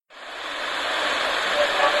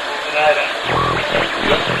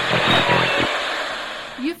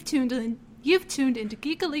tuned into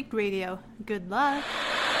Geek Elite Radio. Good luck.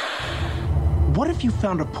 What if you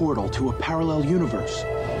found a portal to a parallel universe?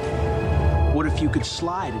 What if you could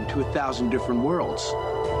slide into 1,000 different worlds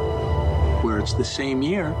where it's the same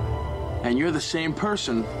year and you're the same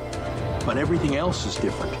person, but everything else is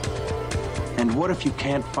different? And what if you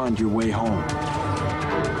can't find your way home?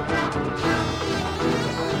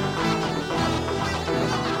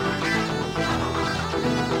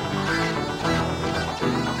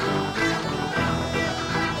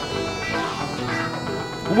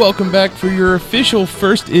 Welcome back for your official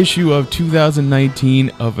first issue of 2019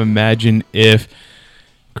 of Imagine If.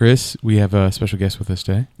 Chris, we have a special guest with us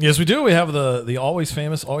today. Yes, we do. We have the always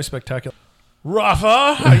famous, always spectacular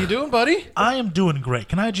Rafa. How you doing, buddy? I am doing great.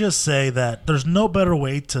 Can I just say that there's no better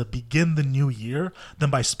way to begin the new year than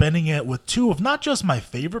by spending it with two of not just my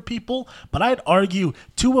favorite people, but I'd argue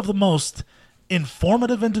two of the most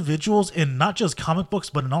informative individuals in not just comic books,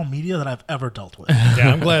 but in all media that I've ever dealt with.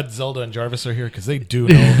 Yeah, I'm glad Zelda and Jarvis are here because they do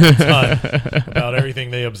know a ton about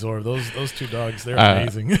everything they absorb. Those two dogs, they're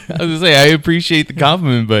amazing. I was going to say, I appreciate the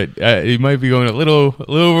compliment, but it might be going a little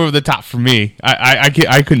over the top for me.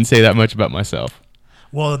 I couldn't say that much about myself.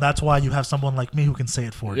 Well, that's why you have someone like me who can say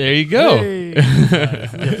it for you. There you go. Hey.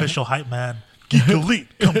 The official hype man. Geek Elite,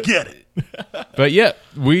 come get it. But yeah,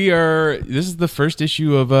 this is the first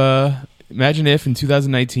issue of Imagine If in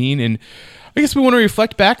 2019, and I guess we want to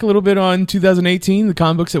reflect back a little bit on 2018, the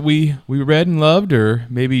comic books that we read and loved, or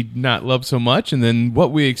maybe not loved so much, and then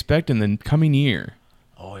what we expect in the coming year.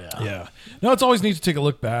 Oh, yeah. Yeah. No, it's always neat to take a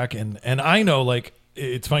look back, and I know, like,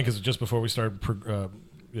 it's funny because just before we started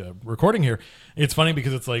recording here, it's funny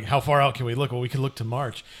because it's like, how far out can we look? Well, we can look to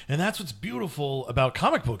March, and that's what's beautiful about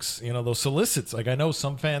comic books, those solicits. Like, I know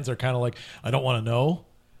some fans are kind of like, I don't want to know.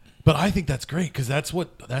 But I think that's great because that's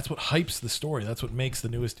what hypes the story. That's what makes the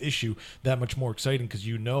newest issue that much more exciting because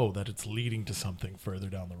you know that it's leading to something further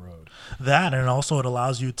down the road. That, and also it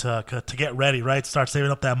allows you to get ready, right? Start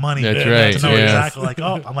saving up that money. That's right. To know yeah. exactly, like,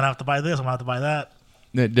 I'm going to have to buy this, I'm going to have to buy that.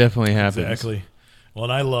 That definitely happens. Exactly.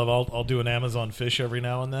 Well, and I'll do an Amazon fish every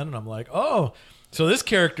now and then, and I'm like, oh, so this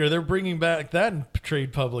character, they're bringing back that in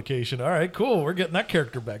trade publication. All right, cool. We're getting that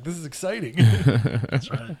character back. This is exciting.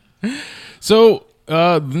 That's right. So...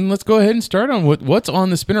 then let's go ahead and start on what's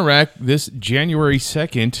on the spinner rack this January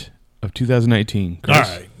 2nd of 2019. Chris? All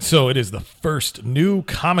right. So it is the first new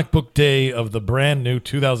comic book day of the brand new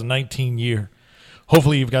 2019 year.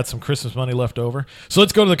 Hopefully you've got some Christmas money left over. So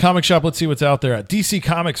let's go to the comic shop. Let's see what's out there. At DC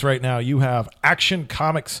Comics right now, you have Action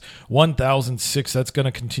Comics 1006. That's going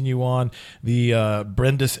to continue on the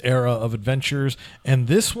Bendis era of adventures. And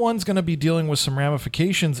this one's going to be dealing with some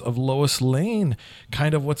ramifications of Lois Lane,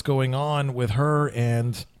 kind of what's going on with her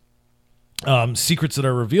and secrets that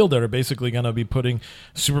are revealed that are basically going to be putting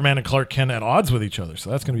Superman and Clark Kent at odds with each other. So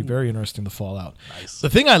that's going to be very interesting to fall out. Nice. The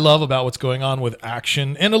thing I love about what's going on with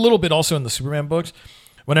Action, and a little bit also in the Superman books,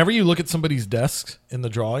 whenever you look at somebody's desks in the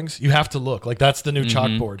drawings, you have to look. Like, that's the new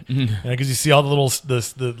chalkboard. Because you see all the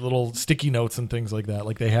little sticky notes and things like that.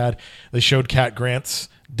 Like they showed Cat Grant's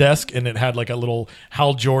desk, and it had like a little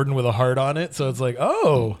Hal Jordan with a heart on it. So it's like,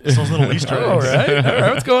 oh. It's those little Easter eggs. All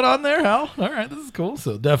right. What's going on there, Hal? All right, this is cool.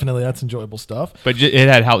 So definitely that's enjoyable stuff. But it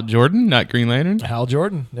had Hal Jordan, not Green Lantern? Hal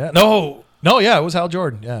Jordan. Yeah. No, yeah, it was Hal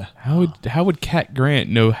Jordan. Yeah. How would Cat Grant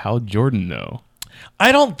know Hal Jordan, though?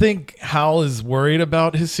 I don't think Hal is worried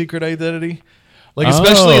about his secret identity. Like,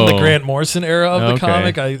 especially in the Grant Morrison era of the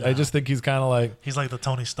comic, I just think he's kind of like... He's like the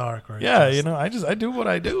Tony Stark. Right? Yeah, I do what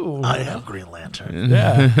I do. I am Green Lantern.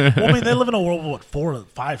 Yeah. Well, I mean, they live in a world of 4,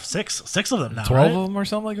 5, 6 of them now, 12 right? of them or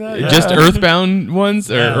something like that? Yeah. Just Earthbound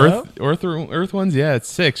ones? Or Yeah. Earth ones? Yeah, it's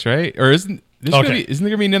 6, right? Or isn't there going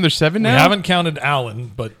to be another 7 now? We haven't counted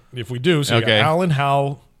Alan, but if we do, so you got Alan,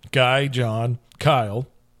 Hal, Guy, John, Kyle,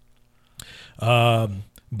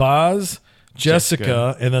 Boz,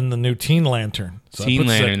 Jessica, and then the new Teen Lantern. So Teen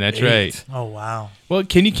Lantern, that's 8. right. Oh, wow. Well,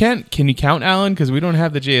 can you count Alan? Because we don't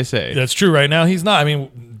have the JSA. That's true. Right now, he's not. I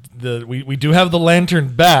mean, we do have the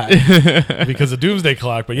Lantern back because of Doomsday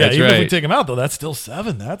Clock. But yeah, That's even right. if we take him out, though, that's still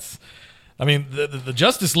 7. The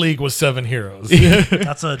Justice League was 7 heroes.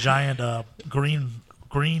 That's a giant green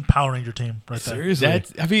Power Ranger team right there.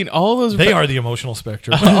 Seriously. All those... They are the emotional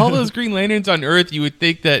spectrum. all those Green Lanterns on Earth, you would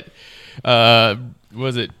think that...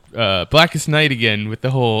 Blackest Night again with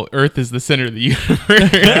the whole Earth is the center of the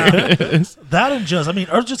universe. That and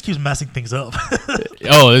Earth just keeps messing things up.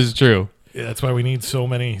 Oh, this is true. Yeah, that's why we need so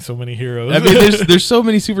many heroes. I mean, there's so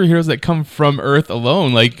many superheroes that come from Earth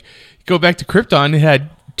alone. Like, go back to Krypton, it had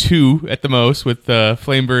 2 at the most with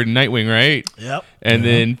Flamebird and Nightwing, right? Yep. And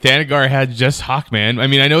then Thanagar had just Hawkman. I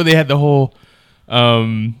mean, I know they had the whole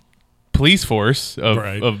police force of,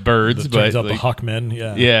 Right. of birds, That but turns out the like, Hawkmen.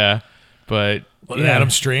 Yeah. yeah, but Adam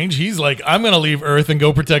Strange, he's like, I'm going to leave Earth and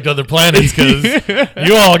go protect other planets because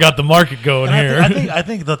you all got the market going And here. I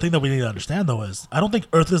think the thing that we need to understand though is I don't think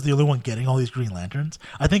Earth is the only one getting all these Green Lanterns.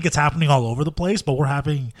 I think it's happening all over the place, but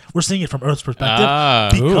we're seeing it from Earth's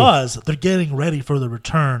perspective because they're getting ready for the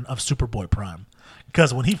return of Superboy Prime.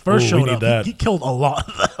 Because when he first Ooh, we showed need up, that. he killed a lot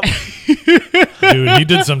of them. Dude,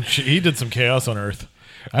 he did some chaos on Earth.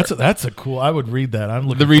 That's a cool. I would read that. I'm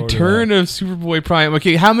looking the forward to return that. of Superboy Prime.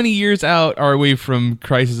 Okay, how many years out are we from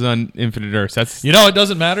Crisis on Infinite Earths? That's You know, it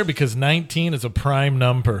doesn't matter because 19 is a prime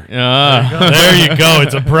number. uh, There you go.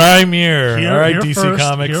 It's a prime year. All right, DC first,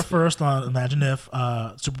 Comics. Here first on Imagine If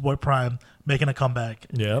Superboy Prime making a comeback.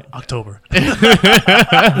 Yep. October.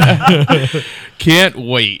 can't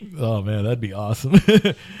wait. Oh man, that'd be awesome.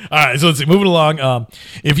 All right, so let's see. Moving along.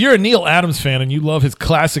 If you're a Neil Adams fan and you love his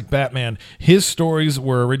classic Batman, his stories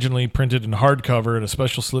were originally printed in hardcover in a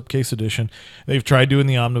special slipcase edition. They've tried doing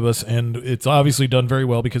the omnibus, and it's obviously done very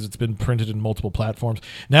well because it's been printed in multiple platforms.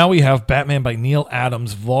 Now we have Batman by Neil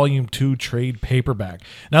Adams, Volume 2 trade paperback.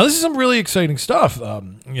 Now this is some really exciting stuff.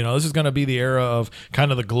 This is going to be the era of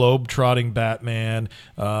kind of the globe-trotting Batman,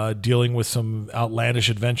 dealing with some outlandish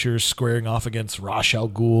adventures, squaring off against Ra's al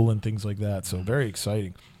Ghul and things like that. So very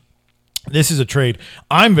exciting. This is a trade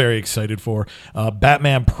I'm very excited for.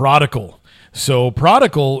 Batman Prodigal. So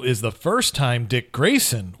Prodigal is the first time Dick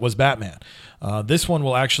Grayson was Batman. This one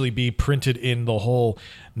will actually be printed in the whole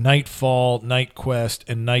Nightfall, Night Quest,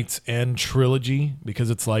 and Night's End trilogy because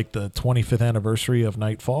it's like the 25th anniversary of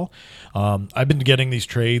Nightfall. I've been getting these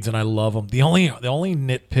trades and I love them. The only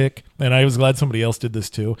nitpick, and I was glad somebody else did this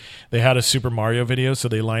too, they had a Super Mario video, so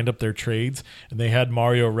they lined up their trades and they had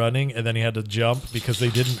Mario running and then he had to jump because they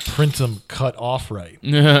didn't print them cut off right.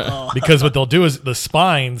 Because what they'll do is the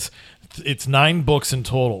spines, it's 9 books in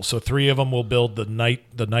total. So 3 of them will build the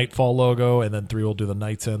Nightfall logo, and then 3 will do the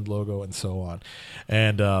Night's End logo, and so on.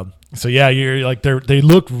 And so yeah, you're like they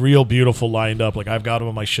look real beautiful lined up. Like I've got them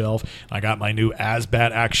on my shelf. I got my new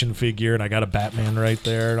Asbat action figure, and I got a Batman right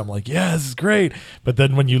there. And I'm like, yeah, this is great. But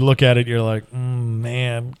then when you look at it, you're like,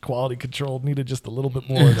 man, quality control needed just a little bit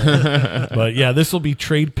more there. But yeah, this will be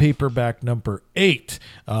trade paperback number 8.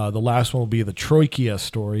 The last one will be the Troikia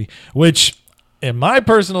story, which, in my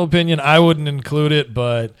personal opinion, I wouldn't include it,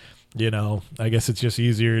 but, I guess it's just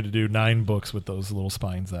easier to do 9 books with those little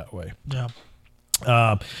spines that way. Yeah.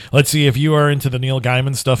 Let's see, if you are into the Neil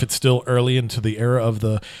Gaiman stuff, it's still early into the era of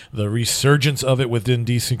the resurgence of it within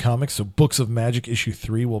DC Comics, so Books of Magic issue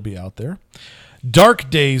 3 will be out there. Dark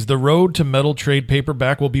Days, the Road to Metal trade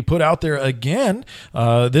paperback will be put out there again.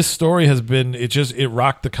 This story has been, it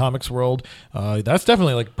rocked the comics world. That's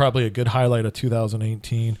definitely probably a good highlight of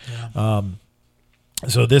 2018. Yeah.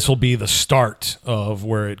 So this will be the start of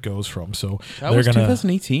where it goes from. So That was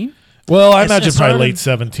 2018. Well, I It imagine started- probably late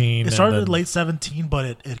 17. It started and in then- late 17,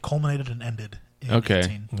 but it culminated and ended in Okay.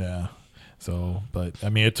 18. Yeah. So, but I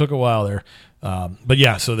mean, it took a while there. But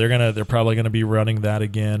yeah, so they're probably gonna be running that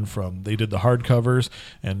again they did the hardcovers,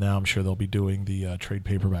 and now I'm sure they'll be doing the trade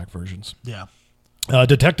paperback versions. Yeah.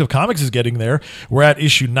 Detective Comics is getting there. We're at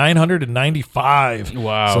issue 995.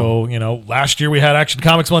 Wow. So, last year we had Action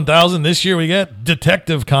Comics 1000. This year we get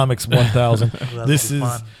Detective Comics 1000. This be is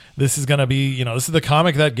fun. this is going to be, this is the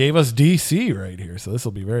comic that gave us DC right here. So this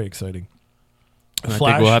will be very exciting. I think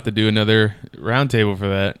we'll have to do another roundtable for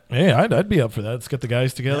that. Hey, I'd be up for that. Let's get the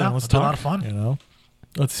guys together Yeah, and let's it'll be talk. a lot of fun.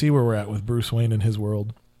 Let's see where we're at with Bruce Wayne and his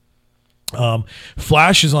world.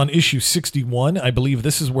 Flash is on issue 61. I believe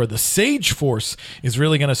this is where the Sage Force is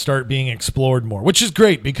really going to start being explored more, which is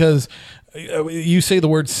great because you say the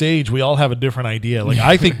word sage, we all have a different idea. Like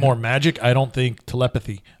I think more magic. I don't think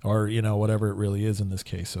telepathy or, whatever it really is in this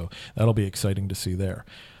case. So that'll be exciting to see there.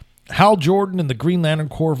 Hal Jordan and the Green Lantern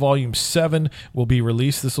Corps Volume 7 will be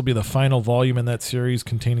released. This will be the final volume in that series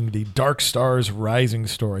containing the Dark Stars Rising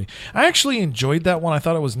story. I actually enjoyed that one. I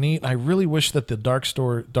thought it was neat. I really wish that the Dark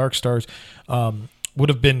Stars would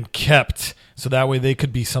have been kept so that way they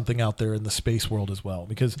could be something out there in the space world as well.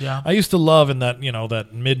 Because I used to love in that,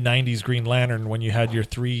 that mid-90s Green Lantern when you had your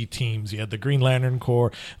 3 teams. You had the Green Lantern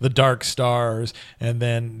Corps, the Dark Stars, and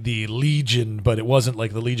then the Legion, but it wasn't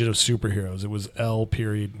like the Legion of Superheroes. It was L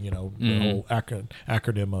period, the whole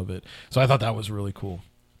acronym of it. So I thought that was really cool.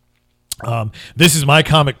 This is my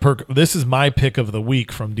This is my pick of the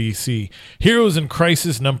week from DC. Heroes in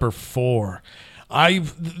Crisis number 4.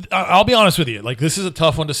 I'll be honest with you. This is a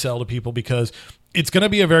tough one to sell to people because it's going to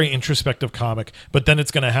be a very introspective comic, but then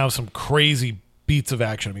it's going to have some crazy beats of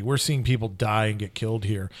action. I mean, we're seeing people die and get killed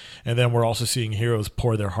here, and then we're also seeing heroes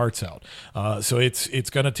pour their hearts out. So it's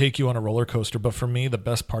going to take you on a roller coaster. But for me, the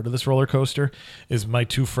best part of this roller coaster is my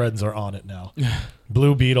two friends are on it now.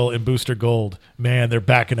 Blue Beetle and Booster Gold. Man, they're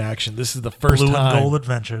back in action. This is the first Blue time. and Gold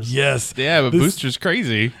Adventures. Yes. Yeah, but Booster's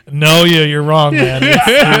crazy. No, you're wrong,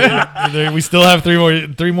 man. We still have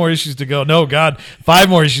three more issues to go. No, God, 5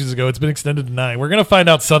 more issues to go. It's been extended to 9. We're gonna find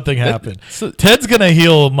out something happened. Ted's gonna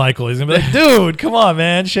heal Michael. He's gonna be like, "Dude, come on,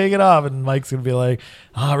 man, shake it off." And Mike's gonna be like,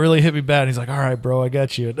 "Oh, it really hit me bad." And he's like, "All right, bro, I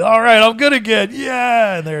got you. All right, I'm good again.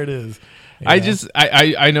 Yeah." And there it is.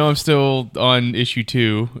 I know I'm still on issue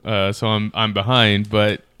 2, so I'm behind,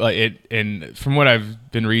 but and from what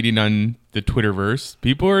I've been reading on the Twitterverse,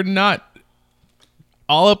 people are not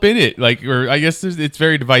all up in it. Like, or I guess it's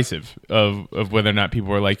very divisive of whether or not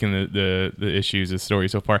people are liking the issues, the story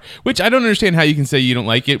so far. Which I don't understand how you can say you don't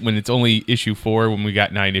like it when it's only issue 4 when we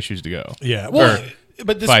got 9 issues to go. Yeah, well.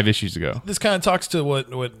 But 5 issues ago. This kind of talks to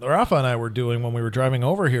what Rafa and I were doing when we were driving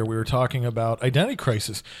over here. We were talking about Identity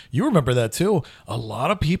Crisis. You remember that too. A lot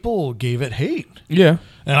of people gave it hate. Yeah.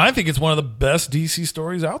 And I think it's one of the best DC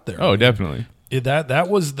stories out there. Oh, definitely. That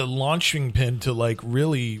was the launching pin to like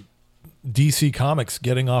really DC Comics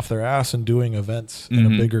getting off their ass and doing events in a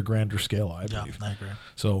bigger, grander scale, I believe. Yeah, I agree.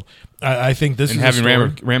 So I think this and is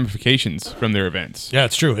having ramifications from their events. Yeah,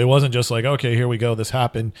 it's true. It wasn't just like, okay, here we go, this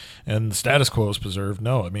happened, and the status quo is preserved.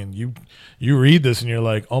 No, I mean, you read this and you're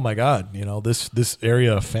like, oh my God, this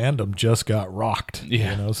area of fandom just got rocked.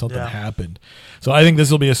 Yeah. Something happened. So I think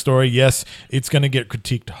this will be a story. Yes, it's going to get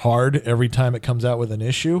critiqued hard every time it comes out with an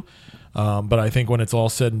issue. But I think when it's all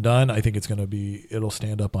said and done, I think it'll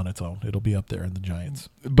stand up on its own. It'll be up there in the giants.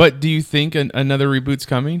 But do you think another reboot's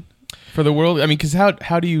coming for the world? I mean, because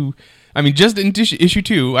how do you? I mean, just in issue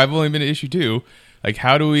 2, I've only been to issue 2. Like,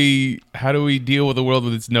 how do we deal with a world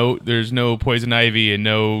with there's no Poison Ivy and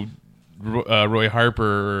no Roy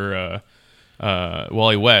Harper or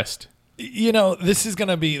Wally West? This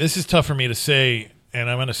is tough for me to say, and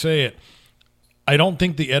I'm going to say it. I don't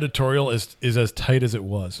think the editorial is as tight as it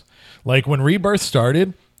was. Like when Rebirth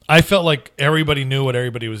started, I felt like everybody knew what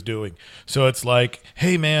everybody was doing. So it's like,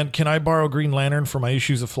 hey man, can I borrow Green Lantern for my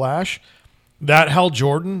issues of Flash? That Hal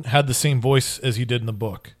Jordan had the same voice as he did in the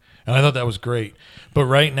book. And I thought that was great. But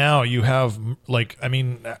right now you have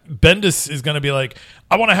Bendis is going to be like,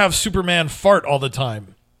 I want to have Superman fart all the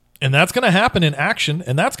time. And that's going to happen in action.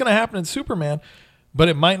 And that's going to happen in Superman. But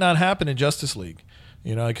it might not happen in Justice League.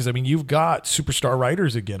 Because, you've got superstar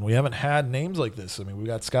writers again. We haven't had names like this. We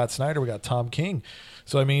got Scott Snyder. We got Tom King.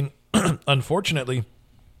 So, unfortunately,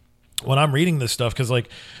 when I'm reading this stuff, because,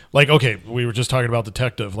 okay, we were just talking about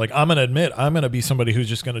Detective. Like, I'm going to admit, I'm going to be somebody who's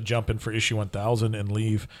just going to jump in for issue 1000 and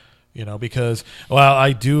leave, because,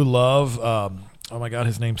 I do love, oh, my God,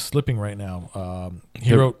 his name's slipping right now.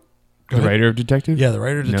 He wrote... The writer of Detective? Yeah, the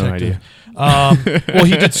writer of Detective. No idea. Well,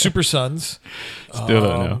 he did Super Sons. Still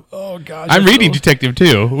don't know. Oh, gosh. I'm reading Detective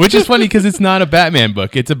too, which is funny because it's not a Batman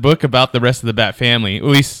book. It's a book about the rest of the Bat family. At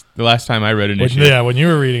least the last time I read an issue. Yeah, when you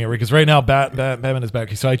were reading it, because right now Batman is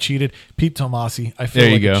back. So I cheated. Pete Tomasi. I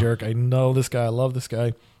feel like a jerk. I know this guy. I love this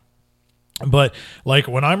guy. But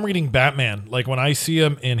when I'm reading Batman, when I see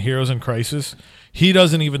him in Heroes in Crisis, he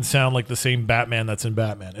doesn't even sound like the same Batman that's in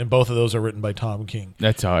Batman. And both of those are written by Tom King.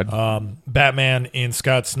 That's odd. Batman in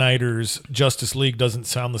Scott Snyder's Justice League doesn't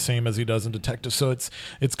sound the same as he does in Detective. So it's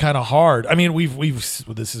kind of hard.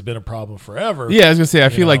 This has been a problem forever. Yeah, I was going to say, I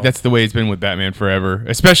feel like that's the way it's been with Batman forever,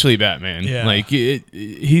 especially Batman. Yeah.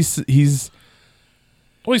 He's...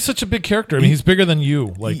 Well, he's such a big character. He's bigger than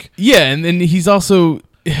you. Yeah, and then he's also...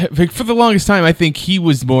 for the longest time, I think he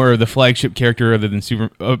was more of the flagship character other than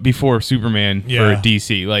before Superman for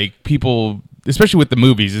DC. People, especially with the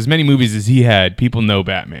movies, as many movies as he had, people know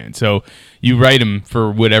Batman. So you write him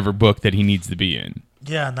for whatever book that he needs to be in.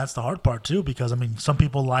 Yeah, and that's the hard part too, because some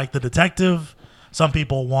people like the Detective, some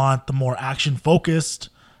people want the more action focused,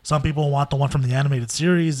 some people want the one from the animated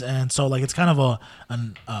series, and so it's kind of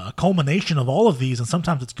a culmination of all of these. And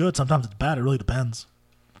sometimes it's good, sometimes it's bad. It really depends.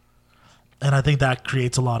 And I think that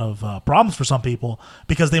creates a lot of problems for some people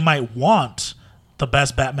because they might want the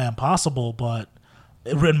best Batman possible, but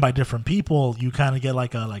written by different people, you kind of get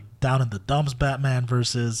a down in the dumps Batman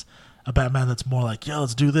versus a Batman that's more like, yeah,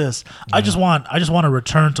 let's do this. Yeah. I just want to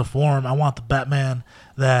return to form. I want the Batman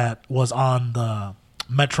that was on the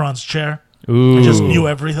Metron's chair. Ooh. And just knew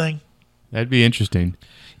everything. That'd be interesting.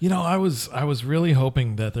 I was really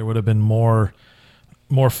hoping that there would have been more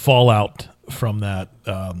fallout from that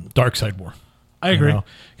Darkseid War. I agree.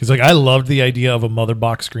 Because I loved the idea of a Mother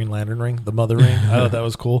Box Green Lantern ring, the Mother ring. I thought that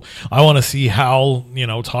was cool. I want to see Hal,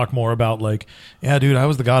 talk more about yeah, dude, I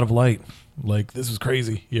was the god of light. Like, this was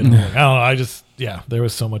crazy. You know, like, I don't know. There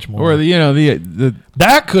was so much more. Or the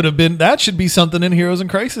That could have been, that should be something in Heroes in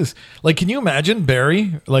Crisis. Like, can you imagine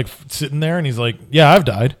Barry, like, sitting there and he's like, yeah, I've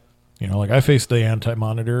died. You know, like, I faced the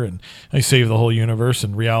Anti-Monitor and I saved the whole universe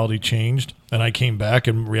and reality changed. And I came back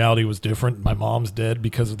and reality was different. My mom's dead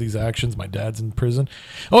because of these actions. My dad's in prison.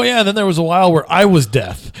 Oh, yeah, and then there was a while where I was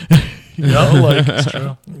death. You know, like, That's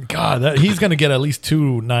true. God, he's going to get at least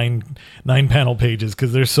 2 nine-panel pages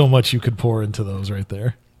because there's so much you could pour into those right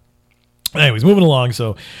there. Anyways, moving along.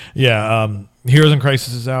 So, Heroes in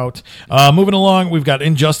Crisis is out. Moving along, we've got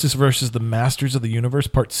Injustice versus the Masters of the Universe,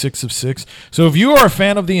 part 6 of 6. So if you are a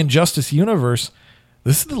fan of the Injustice universe,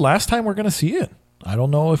 this is the last time we're going to see it. I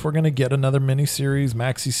don't know if we're going to get another miniseries,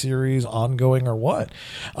 maxi series, ongoing, or what.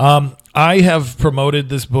 I have promoted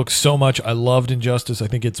this book so much. I loved Injustice. I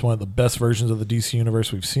think it's one of the best versions of the DC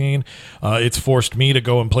universe we've seen. It's forced me to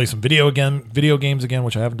go and play some video games again,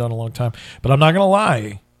 which I haven't done in a long time. But I'm not going to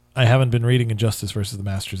lie. I haven't been reading Injustice versus the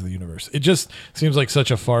Masters of the Universe. It just seems like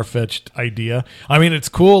such a far-fetched idea. I mean, it's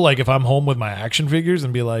cool, like, if I'm home with my action figures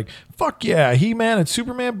and be like, fuck yeah, He-Man and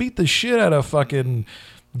Superman beat the shit out of fucking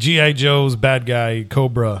G.I. Joe's bad guy,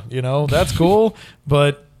 Cobra. You know, that's cool.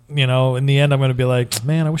 But, you know, in the end, I'm going to be like,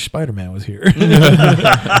 man, I wish Spider-Man was here.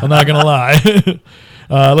 I'm not going to lie.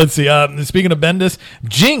 Let's see. Speaking of Bendis,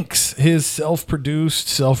 Jinx, his self-produced,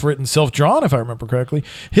 self-written, self-drawn, if I remember correctly.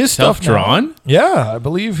 His Self-drawn? stuff now, yeah, I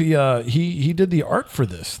believe he did the art for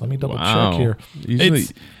this. Let me double check here. Usually,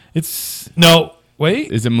 It's no,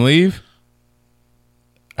 wait. is it Maleev?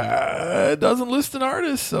 It doesn't list an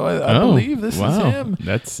artist, so I believe this is him.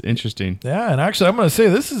 That's interesting. Yeah, and actually, I'm going to say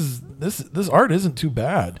this art isn't too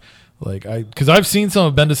bad. Like, because I've seen some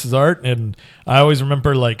of Bendis's art, and I always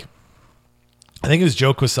remember, like, I think it was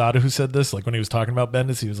Joe Quesada who said this, like when he was talking about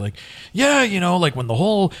Bendis, he was like, yeah, you know, like when the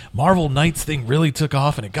whole Marvel Knights thing really took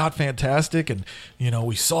off and it got fantastic, and, you know,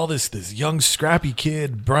 we saw this young scrappy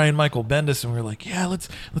kid, Brian Michael Bendis, and we were like, yeah, let's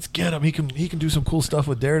get him. He can do some cool stuff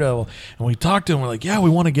with Daredevil. And we talked to him, we're like, yeah, we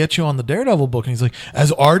want to get you on the Daredevil book. And he's like,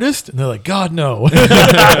 as artist? And they're like, God, no.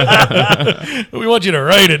 We want you to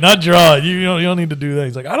write it, not draw it. You don't need to do that.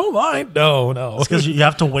 He's like, I don't mind. No. It's because you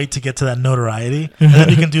have to wait to get to that notoriety, and then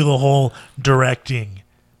you can do the whole directing,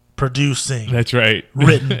 producing, That's right.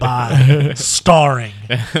 written by, starring.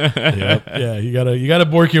 Yep. Yeah, you gotta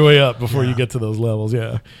work your way up before you get to those levels.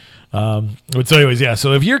 Yeah. But so anyways, yeah.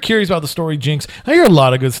 So if you're curious about the story Jinx, I hear a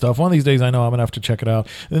lot of good stuff. One of these days, I know I'm gonna have to check it out.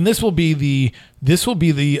 And this will be the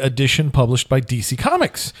edition published by DC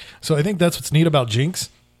Comics. So I think that's what's neat about Jinx.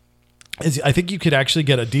 I think you could actually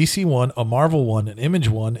get a DC one, a Marvel one, an Image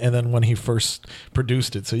one, and then when he first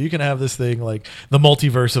produced it. So you can have this thing like the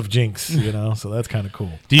multiverse of Jinx, you know? So that's kind of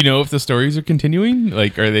cool. Do you know if the stories are continuing?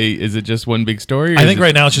 Like, is it just one big story? I think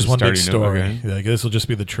right now it's just one big starting over? story. Like, this will just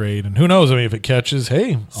be the trade. And who knows? I mean, if it catches,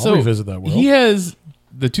 hey, I'll revisit that world. He has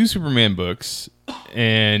the 2 Superman books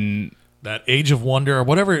and that Age of Wonder or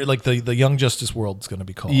whatever, like the Young Justice world is going to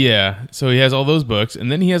be called. yeah. So he has all those books,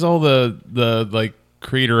 and then he has all the like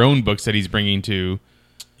creator-owned books that he's bringing to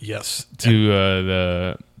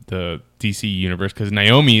the DC universe, because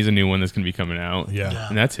Naomi is a new one that's going to be coming out. Yeah.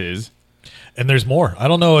 And that's his. And there's more. I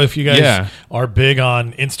don't know if you guys are big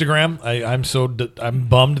on Instagram. I'm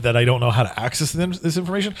bummed that I don't know how to access this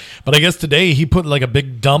information. But I guess today he put like a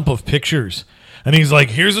big dump of pictures. And he's like,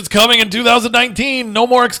 here's what's coming in 2019. No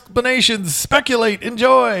more explanations. Speculate.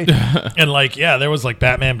 Enjoy. And like, yeah, there was like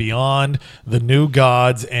Batman Beyond, The New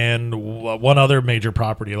Gods, and one other major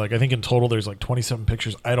property. Like, I think in total there's like 27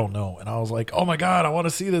 pictures. I don't know. And I was like, oh my God, I want to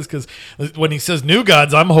see this. Because when he says New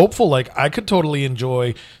Gods, I'm hopeful. Like, I could totally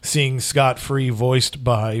enjoy seeing Scott Free voiced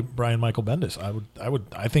by Brian Michael Bendis.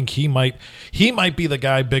 I think he might be the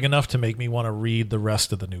guy big enough to make me want to read the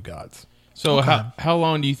rest of The New Gods. So how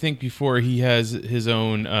long do you think before he has his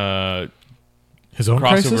own crossover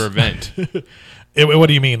Crisis? event? What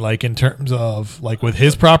do you mean, like in terms of like with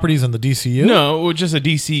his proproperties in the DCU? No, just a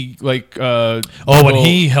DC like. When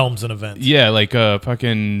he helms an event. Yeah, like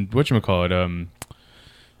fucking whatchamacallit,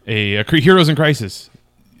 a Heroes in Crisis,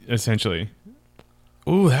 essentially.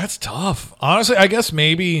 Ooh, that's tough. Honestly, I guess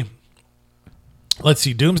maybe. Let's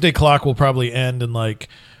see. Doomsday Clock will probably end in like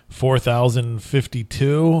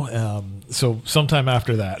 4052. So sometime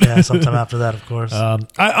after that. Yeah, sometime after that, of course.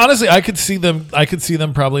 I could see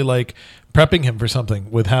them probably like prepping him for something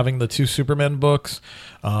with having the 2 Superman books.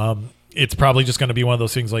 It's probably just going to be one of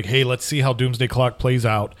those things like, hey, let's see how Doomsday Clock plays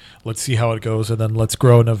out. Let's see how it goes, and then let's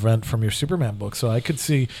grow an event from your Superman book. So I could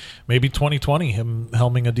see maybe 2020 him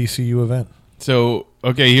helming a DCU event. So,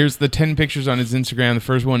 okay, here's the 10 pictures on his Instagram. The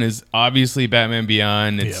first one is obviously Batman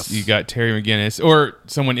Beyond. Yes. You got Terry McGinnis or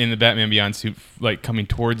someone in the Batman Beyond suit like coming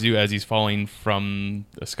towards you as he's falling from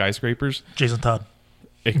the skyscrapers. Jason Todd.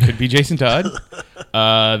 It could be Jason Todd.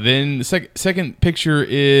 Then the second picture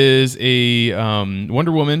is a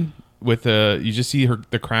Wonder Woman with you just see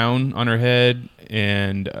the crown on her head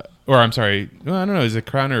and or I'm sorry, well, I don't know, is it a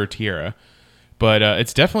crown or a tiara? But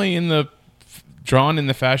it's definitely drawn in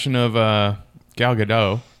the fashion of Gal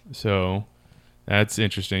Gadot, so that's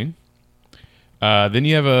interesting. Then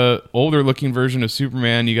you have a older looking version of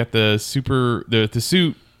Superman. You got the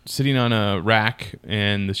suit sitting on a rack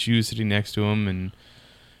and the shoes sitting next to him, and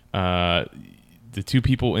the two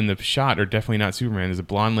people in the shot are definitely not Superman. There's a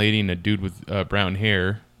blonde lady and a dude with brown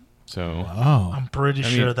hair. So I'm pretty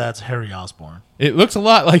sure that's Harry Osborn. it looks a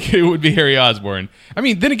lot like it would be Harry Osborn. I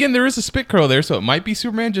mean, then again, there is a spit curl there, so it might be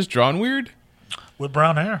Superman just drawn weird. With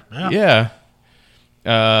brown hair. Yeah.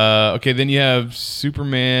 Yeah. Okay, then you have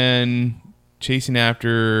Superman chasing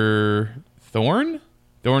after Thorn.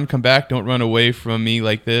 Thorn, come back. Don't run away from me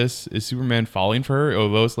like this. Is Superman falling for her? Oh,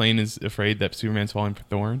 Lois Lane is afraid that Superman's falling for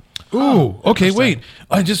Thorn. Ooh, okay, wait.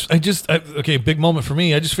 Okay, big moment for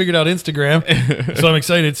me. I just figured out Instagram, so I'm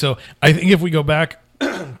excited. So I think if we go back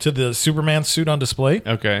to the Superman suit on display,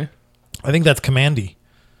 Okay. I think that's Commandy.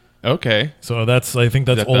 Okay. So I think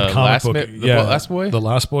that's Is that old the comic last book. the Last Boy? The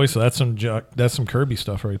Last Boy. So that's some Kirby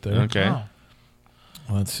stuff right there. Okay. Oh.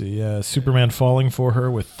 Let's see. Superman falling for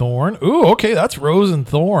her with Thorn. Ooh, okay, that's Rose and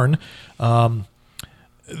Thorn.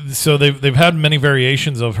 So they've had many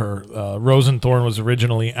variations of her. Rose and Thorn was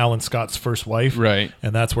originally Alan Scott's first wife, Right.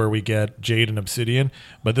 And that's where we get Jade and Obsidian.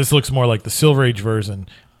 But this looks more like the Silver Age version.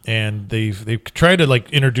 And they've tried to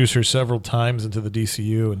like introduce her several times into the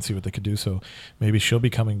DCU and see what they could do. So maybe she'll be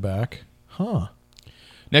coming back. Huh.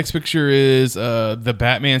 Next picture is the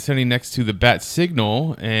Batman standing next to the Bat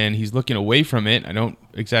Signal, and he's looking away from it. I don't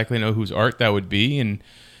exactly know whose art that would be, and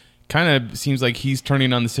kind of seems like he's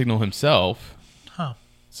turning on the signal himself. Huh.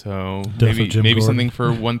 So Definitely Jim maybe Gordon. something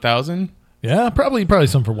for 1,000. Yeah, probably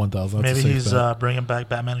some for 1,000. That's a Maybe safe he's bet. bringing back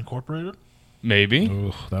Batman Incorporated. Maybe.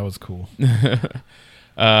 Ooh, that was cool.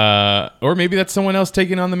 Or maybe that's someone else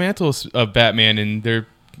taking on the mantle of Batman, and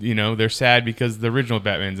they're sad because the original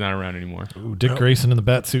Batman's not around anymore. Ooh, Dick Grayson in the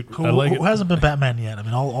bat suit. Who, I like who it. hasn't been Batman yet? I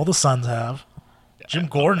mean, all the sons have. Jim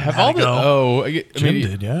Gordon Have had all to the go. Jim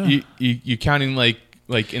did, yeah. You counting like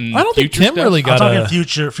in I don't think future Tim stuff? really I'm got talking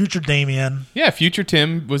future Damien. Yeah, future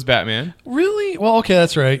Tim was Batman. Really? Well, okay,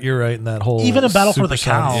 that's right. You're right in that whole. Even in Battle for the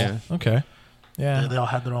Super Cow. Sons. Okay. Yeah. They all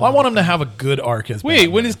had their own. Well, I want him to have a good arc as Wait,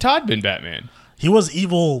 Batman. when has Todd been Batman? He was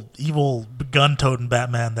evil gun-toting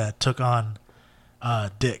Batman that took on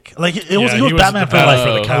Dick. Like he was he was Batman the for Battle like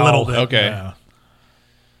for the a Cow. little bit. Okay. Yeah.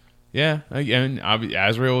 Yeah, and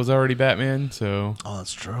Azrael was already Batman, so Oh,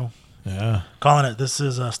 that's true. Yeah. Calling it. This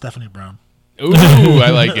is Stephanie Brown. ooh, I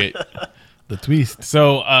like it. The twist.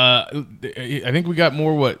 So I think we got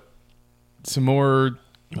some more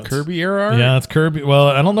Kirby era art? Yeah, it's Kirby. Well,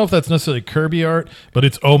 I don't know if that's necessarily Kirby art, but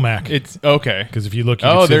it's OMAC. It's okay. Because if you look, you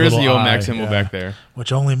Oh, can see there a is the little OMAC eye. symbol Yeah. back there.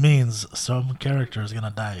 Which only means some character is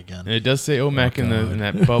gonna die again. And it does say OMAC in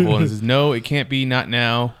that bubble, and it says, no, it can't be, not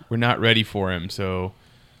now. We're not ready for him, so...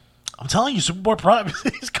 I'm telling you, Superboy Prime,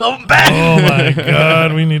 he's coming back. Oh my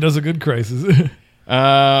God, we need us a good crisis.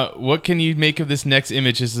 What can you make of this next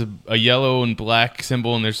image? This is a yellow and black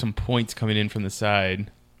symbol, and there's some points coming in from the side.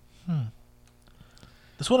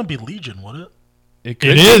 This wouldn't be Legion, would it? It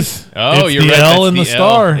could It be. is. Oh, It's you're the right. L That's and the L.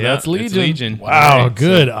 star. Yeah, That's it's Legion. Wow, All right,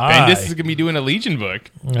 good so eye. Bendis is gonna be doing a Legion book.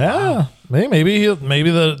 Yeah, maybe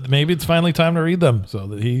it's finally time to read them, so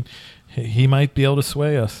that he might be able to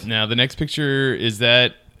sway us. Now the next picture is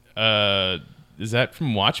that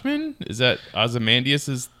from Watchmen? Is that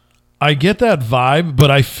Ozymandias's? I get that vibe,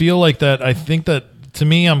 but I feel like that. I think that to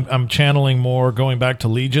me, I'm channeling more going back to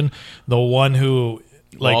Legion, the one who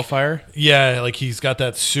like Wildfire? Yeah, like he's got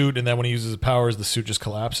that suit, and then when he uses his powers, the suit just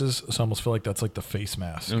collapses. So I almost feel like that's like the face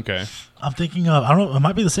mask. Okay. I'm thinking of, I don't know, it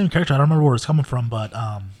might be the same character. I don't remember where it's coming from, but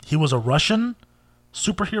he was a Russian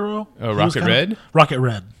superhero. Oh, He was Rocket kinda- Red? Rocket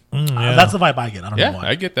Red. Yeah. That's the vibe I get. I don't know Yeah, why.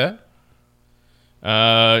 I get that.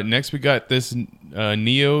 Next we got this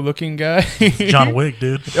Neo-looking guy. John Wick,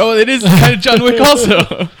 dude. Oh, it is kind of John Wick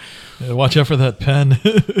also. Yeah, watch out for that pen.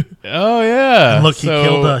 Oh yeah. And look,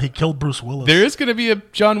 So he killed Bruce Willis. there is going to be a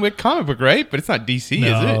John Wick comic book, right? But it's not DC, is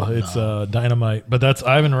No, it? it's Dynamite. But that's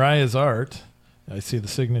Ivan Raya's art. I see the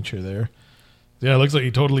signature there. Yeah, it looks like he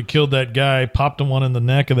totally killed that guy, popped him one in the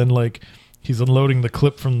neck, and then like he's unloading the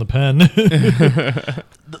clip from the pen.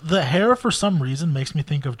 The hair, for some reason, makes me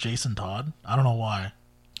think of Jason Todd. I don't know why.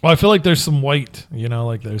 Well, I feel like there's some white,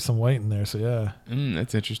 like there's some white in there. So yeah.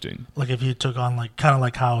 That's interesting. Like if he took on like kind of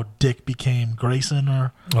like how Dick became Grayson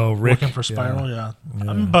or Rick. working for Spiral, yeah.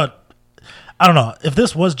 But I don't know if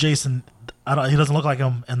this was Jason. He doesn't look like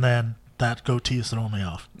him, and then that goatee is throwing me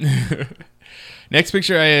off. Next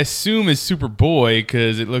picture, I assume, is Superboy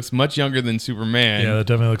because it looks much younger than Superman. Yeah, that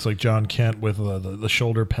definitely looks like John Kent with the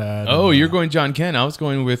shoulder pad. Oh, you're going John Kent. I was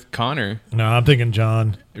going with Connor. No, I'm thinking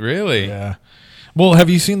John. Really? Yeah. Well, have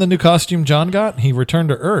you seen the new costume John got? He returned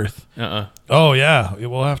to Earth. Oh yeah,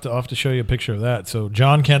 I'll have to show you a picture of that. So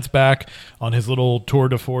John Kent's back on his little tour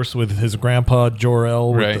de force with his grandpa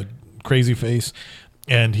Jor-El with the crazy face,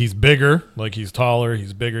 and he's bigger, like he's taller,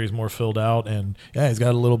 he's bigger, he's more filled out, and yeah, he's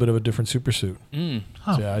got a little bit of a different super suit. So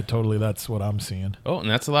yeah, that's what I'm seeing. Oh, and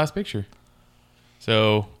that's the last picture.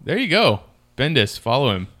 So there you go, Bendis.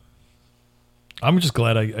 Follow him. I'm just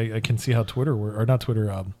glad I can see how Twitter or not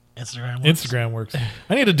Twitter. Instagram works.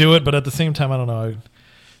 I need to do it, but at the same time, I don't know.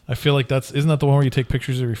 I feel like isn't that the one where you take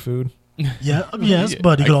pictures of your food? Yeah, yes,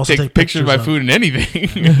 but you can also take pictures of my food and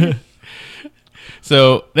anything.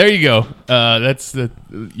 So there you go. That's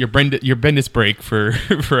your Bendis break for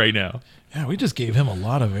right now. Yeah, we just gave him a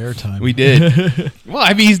lot of airtime. We did. Well,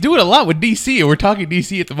 I mean, he's doing a lot with DC, and we're talking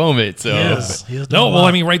DC at the moment. So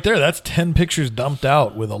I mean, right there, that's 10 pictures dumped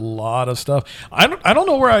out with a lot of stuff. I don't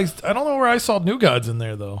know where I saw New Gods in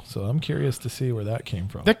there though. So I'm curious to see where that came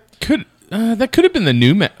from. That could have been the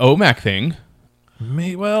new OMAC thing.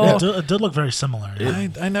 It did look very similar. Yeah.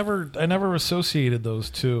 I never associated those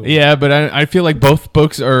two. Yeah, but I feel like both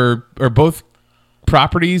books or both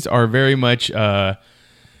properties are very much lesser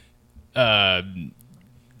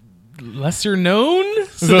known,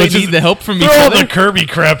 so they need the help from each other. Throw the Kirby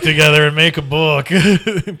crap together and make a book.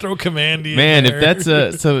 Throw Commandy. Man,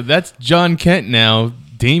 if that's John Kent now.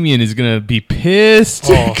 Damian is gonna be pissed.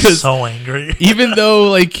 So angry. Even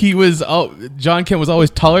though like John Kent was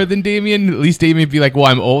always taller than Damian, at least Damian would be like, "Well,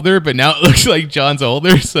 I'm older," but now it looks like John's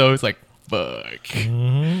older, so it's like, "Fuck."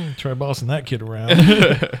 Try bossing that kid around.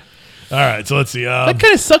 All right, so let's see. That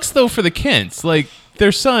kind of sucks though for the Kents. Like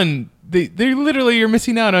their son, they literally are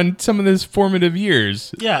missing out on some of his formative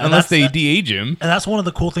years. Yeah, unless they de-age him. And that's one of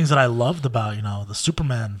the cool things that I loved about the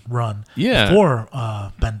Superman run. Yeah. For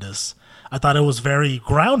Bendis. I thought it was very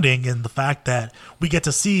grounding in the fact that we get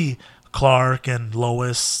to see Clark and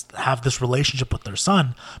Lois have this relationship with their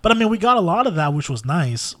son. But I mean, we got a lot of that, which was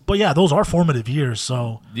nice. But yeah, those are formative years,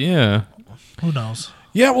 so yeah, who knows?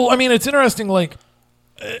 Yeah, well, I mean, it's interesting. Like,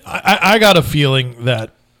 I got a feeling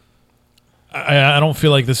that I don't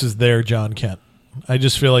feel like this is their John Kent. I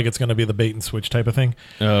just feel like it's going to be the bait and switch type of thing.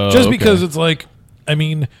 Just because it's like, I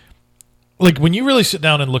mean, like when you really sit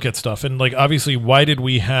down and look at stuff, and like obviously, why did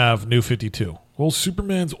we have New 52? Well,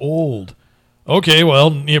 Superman's old. Okay,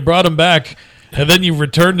 well, you brought him back, and then you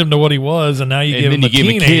returned him to what he was, and now you give him a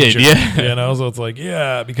teenager. Yeah. So it's like,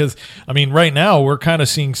 yeah, because I mean, right now we're kind of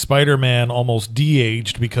seeing Spider-Man almost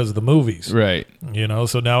de-aged because of the movies, right?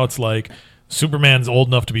 So now it's like Superman's old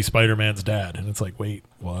enough to be Spider-Man's dad, and it's like, wait,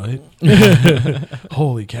 what?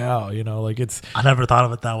 Holy cow! It's. I never thought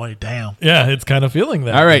of it that way. Damn. Yeah, it's kind of feeling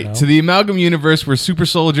that. All right, to the Amalgam universe where Super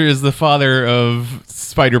Soldier is the father of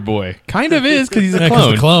Spider-Boy, kind of is because he's a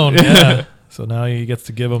clone. Clone, yeah. So now he gets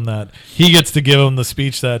to give him that. He gets to give him the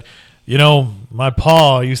speech that, my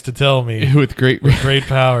pa used to tell me. With great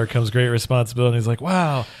power comes great responsibility. And he's like,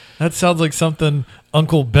 wow, that sounds like something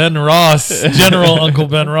Uncle Ben Ross, General Uncle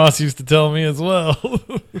Ben Ross used to tell me as well.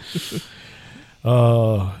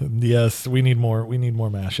 Yes, we need more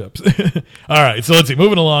mashups. All right, so let's see.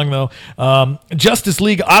 Moving along though, Justice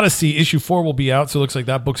League Odyssey issue 4 will be out, so it looks like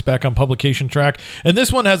that book's back on publication track. And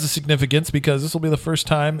this one has a significance because this will be the first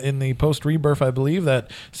time in the post Rebirth, I believe, that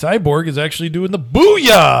Cyborg is actually doing the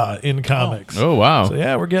booyah in comics. Oh wow! So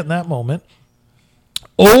yeah, we're getting that moment.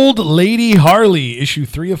 Old Lady Harley, issue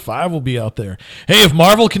 3 of 5 will be out there. Hey, if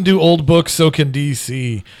Marvel can do old books, so can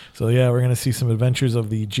DC. So yeah, we're going to see some adventures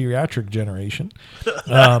of the geriatric generation.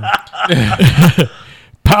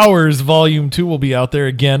 Powers Volume 2 will be out there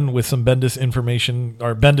again with some Bendis information,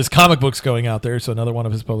 or Bendis comic books going out there, so another one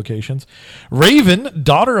of his publications. Raven,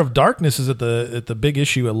 Daughter of Darkness is at the big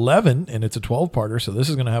issue 11, and it's a 12-parter, so this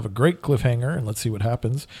is going to have a great cliffhanger, and let's see what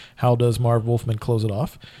happens. How does Marv Wolfman close it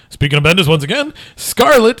off? Speaking of Bendis once again,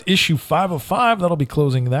 Scarlet, issue 5 of 5, that'll be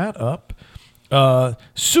closing that up.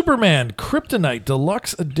 Superman Kryptonite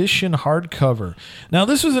Deluxe Edition hardcover. Now,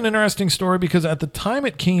 this was an interesting story because at the time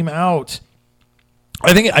it came out,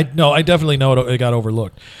 I definitely know it got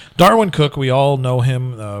overlooked. Darwin Cook, we all know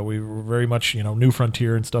him. We were very much, New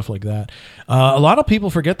Frontier and stuff like that. A lot of people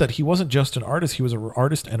forget that he wasn't just an artist; he was an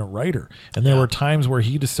artist and a writer. And there were times where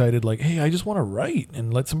he decided, like, "Hey, I just want to write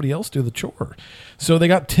and let somebody else do the chore." So they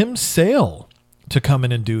got Tim Sale to come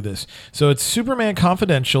in and do this. So it's Superman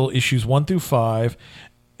Confidential issues 1 through 5.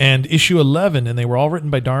 And issue 11, and they were all written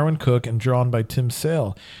by Darwin Cook and drawn by Tim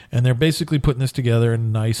Sale. And they're basically putting this together in a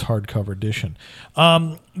nice hardcover edition.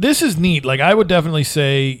 This is neat. Like, I would definitely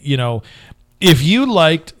say, if you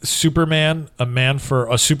liked Superman,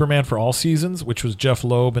 a Superman for all seasons, which was Jeff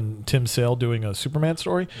Loeb and Tim Sale doing a Superman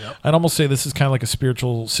story, I'd almost say this is kind of like a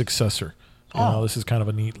spiritual successor. This is kind of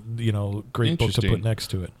a neat, great book to put next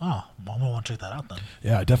to it. Oh, I'm going to want to check that out then.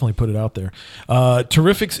 Yeah, I definitely put it out there.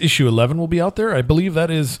 Terrifics issue 11 will be out there. I believe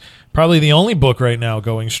that is probably the only book right now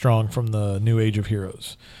going strong from the New Age of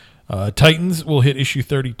Heroes. Titans will hit issue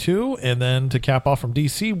 32, and then to cap off from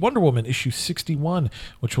DC, Wonder Woman issue 61,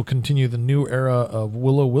 which will continue the new era of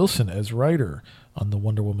Willow Wilson as writer on the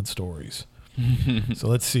Wonder Woman stories. So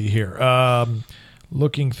let's see here.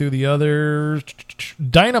 Looking through the other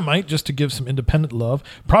Dynamite, just to give some independent love.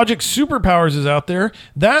 Project Superpowers is out there.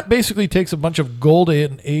 That basically takes a bunch of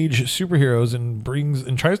golden age superheroes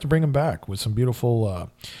and tries to bring them back with some beautiful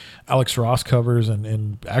Alex Ross covers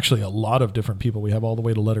and actually a lot of different people. We have all the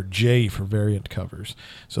way to letter J for variant covers.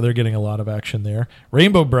 So they're getting a lot of action there.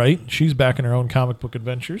 Rainbow Bright, she's back in her own comic book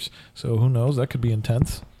adventures. So who knows? That could be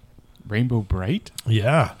intense. Rainbow Bright?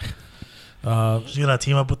 Yeah. She's going to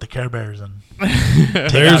team up with the Care Bears and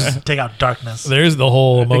take out darkness. There's the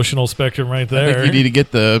whole emotional spectrum right there. I think you need to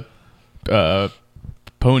get the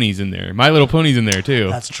ponies in there. My Little Ponies in there, too.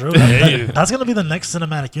 That's true. That's going to be the next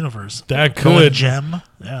cinematic universe. That Going could. Gem.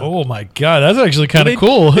 Yeah. Oh, my God. That's actually kind of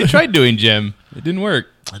cool. They tried doing Gem. It didn't work.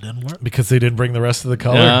 It didn't work. Because they didn't bring the rest of the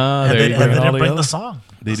color. And they didn't bring the the song.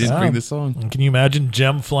 They didn't bring the song. And can you imagine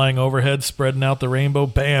Gem flying overhead, spreading out the rainbow?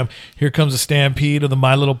 Bam! Here comes a stampede of the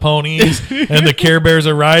My Little Ponies, and the Care Bears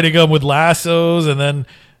are riding them with lassos, and then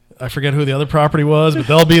I forget who the other property was, but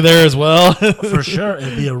they'll be there as well. For sure,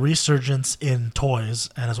 it'd be a resurgence in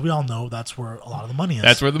toys, and as we all know, that's where a lot of the money is.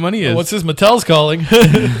 That's where the money is. What's this? Mattel's calling.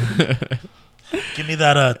 Give me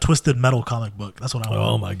that Twisted Metal comic book. That's what I want.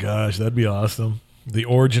 Oh my gosh, that'd be awesome. The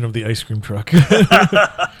origin of the ice cream truck.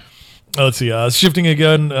 Let's see. Shifting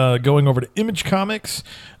again, going over to Image Comics.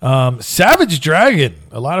 Savage Dragon.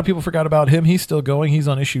 A lot of people forgot about him. He's still going. He's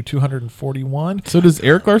on issue 241. So does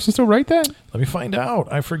Eric Larson still write that? Let me find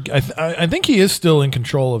out. I forget. I think he is still in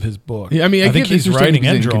control of his book. Yeah, I mean, I think he's writing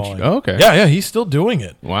and drawing. Oh, okay. Yeah, he's still doing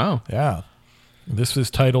it. Wow. Yeah. This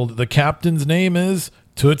is titled "The Captain's Name is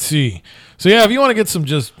Tootsie." So yeah, if you want to get some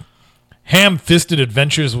just ham-fisted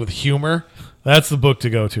adventures with humor, that's the book to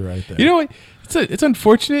go to right there. You know what? It's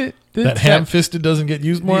unfortunate that ham-fisted doesn't get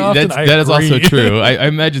used more often. That is also true. I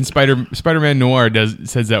imagine Spider-Man Noir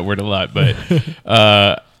says that word a lot,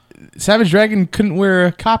 but Savage Dragon couldn't wear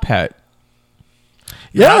a cop hat.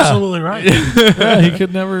 You're absolutely right. Yeah, he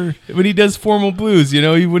could never. When he does formal blues,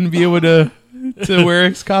 he wouldn't be able to wear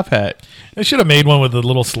his cop hat. They should have made one with a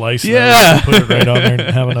little slice. Yeah, put it right on there and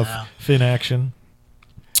have enough fin action.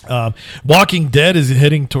 Walking Dead is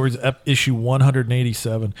heading towards issue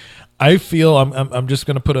 187. I feel I'm just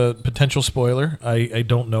going to put a potential spoiler. I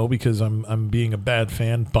don't know because I'm being a bad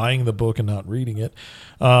fan, buying the book and not reading it.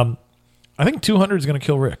 I think 200 is going to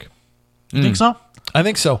kill Rick. You think so? I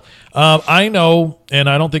think so. I know, and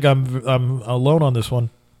I don't think I'm alone on this one,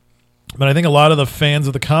 but I think a lot of the fans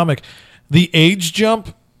of the comic, the age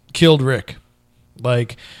jump killed Rick.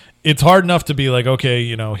 Like, it's hard enough to be like, okay,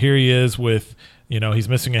 here he is with, he's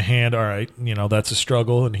missing a hand. All right, that's a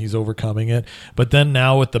struggle and he's overcoming it. But then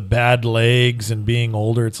now with the bad legs and being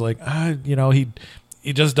older, it's like,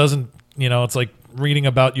 he just doesn't, it's like reading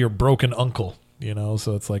about your broken uncle.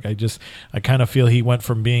 So it's like I kind of feel he went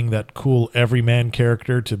from being that cool everyman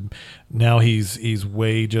character to now he's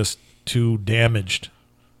way just too damaged.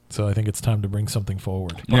 So I think it's time to bring something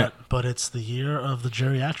forward. But it's the year of the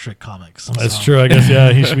geriatric comics. That's true. I guess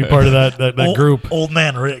he should be part of that group. Old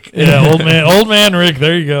man Rick. Yeah, old man Rick.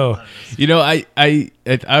 There you go. I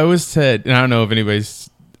always said, and I don't know if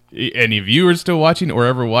any of you are still watching or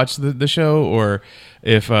ever watched the show, or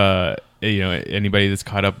if anybody that's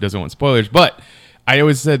caught up doesn't want spoilers, but I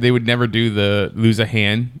always said they would never do the lose a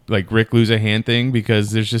hand, like Rick lose a hand thing,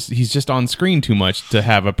 because he's just on screen too much to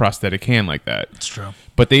have a prosthetic hand like that. It's true.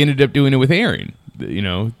 But they ended up doing it with Aaron.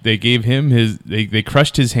 They gave him they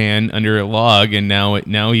crushed his hand under a log, and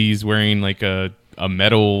now he's wearing like a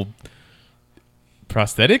metal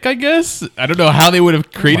prosthetic, I guess. I don't know how they would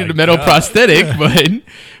have created my a metal God. prosthetic,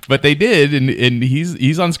 but they did, and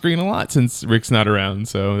he's on screen a lot since Rick's not around.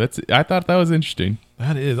 So I thought that was interesting.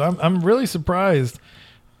 That is. I'm really surprised.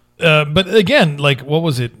 But again, like, what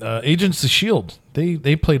was it? Agents of S.H.I.E.L.D.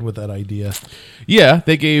 They played with that idea. Yeah,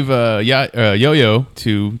 they gave Yo-Yo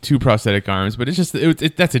two prosthetic arms, but it's just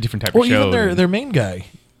that's a different type Well, of show. even their main guy.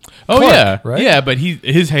 Oh Clark, yeah, right? Yeah, but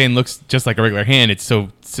his hand looks just like a regular hand. It's so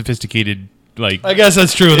sophisticated. Like I guess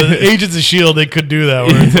that's true. The Agents of S.H.I.E.L.D., they could do that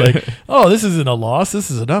where it's like, oh, this isn't a loss.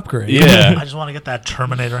 This is an upgrade. Yeah. I just want to get that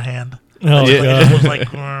Terminator hand. Oh, Yeah. God. It was like,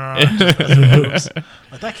 just as it moves.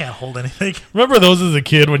 Like, that can't hold anything. Remember those as a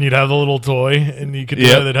kid when you'd have the little toy and you could do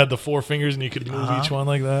Yep. it that had the 4 fingers and you could move each one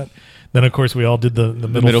like that? Then, of course, we all did the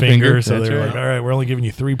middle, middle finger. finger, So that's they were right. like, all right, we're only giving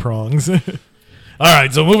you 3 prongs. All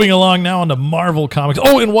right, so moving along now on to Marvel Comics.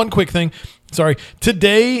 Oh, and one quick thing. Sorry.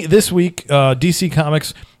 Today, this week, DC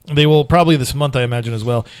Comics, they will probably this month, I imagine, as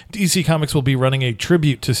well. DC Comics will be running a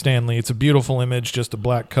tribute to Stan Lee. It's a beautiful image, just a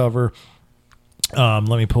black cover. Let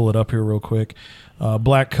me pull it up here real quick.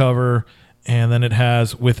 Black cover, and then it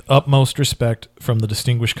has, with utmost respect from the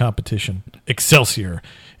distinguished competition, Excelsior,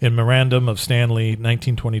 in memorandum of Stan Lee,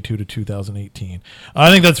 1922 to 2018. I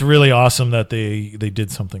think that's really awesome that they did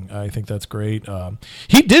something. I think that's great.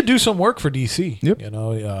 He did do some work for DC. Yep. You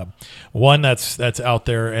know, one that's out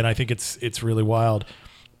there, and I think it's really wild.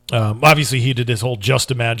 Obviously, he did his whole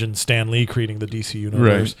Just Imagine Stan Lee creating the DC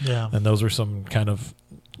universe, Right. Yeah. and those were some kind of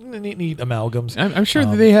neat amalgams. I'm sure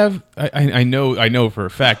that they have. I know for a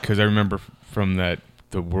fact because I remember from the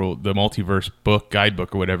multiverse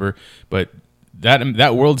guidebook or whatever. But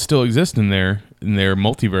that world still exists in their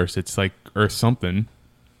multiverse. It's like Earth something.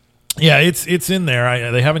 Yeah, it's in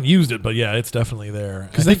there. They haven't used it, but yeah, it's definitely there.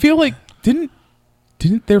 Because I feel like didn't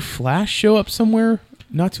their Flash show up somewhere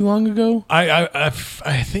not too long ago? I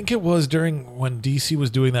think it was during when DC was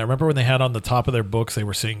doing that. Remember when they had on the top of their books they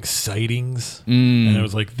were saying sightings, and it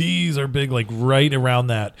was like these are big, like right around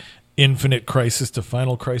that Infinite Crisis to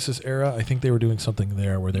Final Crisis era. I think they were doing something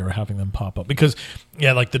there where they were having them pop up because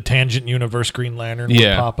like the Tangent Universe Green Lantern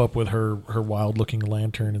would pop up with her wild looking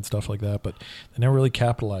lantern and stuff like that, but they never really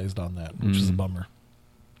capitalized on that, which is a bummer.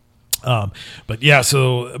 But yeah,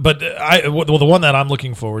 the one that I'm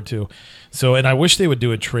looking forward to. So, and I wish they would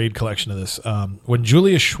do a trade collection of this. When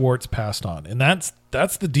Julius Schwartz passed on, and that's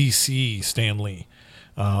the DC Stan Lee.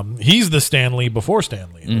 He's the Stan Lee before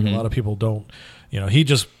Stan Lee. Like, a lot of people don't, he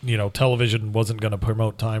just, television wasn't going to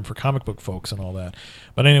promote time for comic book folks and all that.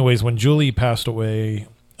 But anyways, when Julie passed away,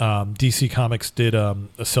 DC Comics did a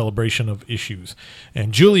celebration of issues,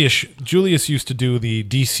 and Julius used to do the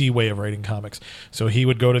DC way of writing comics. So he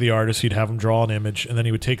would go to the artist, he'd have him draw an image, and then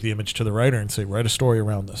he would take the image to the writer and say, write a story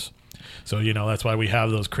around this. So that's why we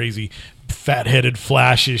have those crazy fat-headed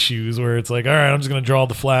Flash issues where it's like, all right, I'm just going to draw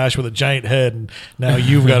the Flash with a giant head, and now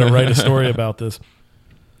you've got to write a story about this.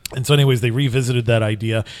 And so anyways, they revisited that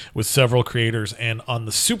idea with several creators, and on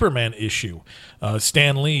the Superman issue,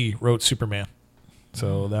 Stan Lee wrote Superman.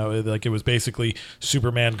 So that was, it was basically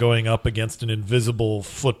Superman going up against an invisible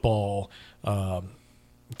football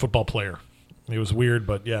player. It was weird,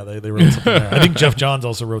 but yeah, they wrote something there. I think Jeff Johns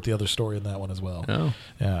also wrote the other story in that one as well. Oh.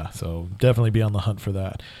 Yeah, so definitely be on the hunt for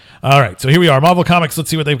that. All right, so here we are. Marvel Comics, let's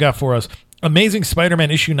see what they've got for us. Amazing Spider-Man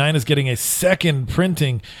issue 9 is getting a second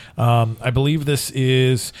printing. I believe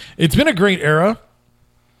it's been a great era.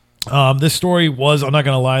 This story was, I'm not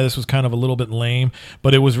going to lie, this was kind of a little bit lame,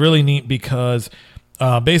 but it was really neat because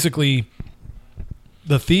basically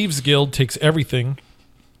the Thieves Guild takes everything,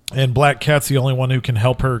 and Black Cat's the only one who can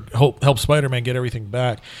help Spider-Man get everything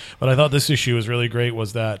back. But I thought this issue was really great,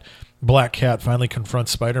 was that Black Cat finally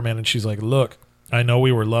confronts Spider-Man, and she's like, look, I know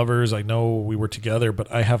we were lovers, I know we were together,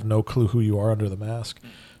 but I have no clue who you are under the mask.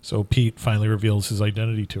 So Pete finally reveals his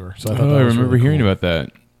identity to her. So I thought that I was remember really hearing cool. about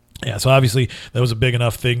that. Yeah, so obviously that was a big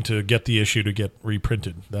enough thing to get the issue to get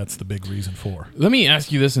reprinted. That's the big reason for. Let me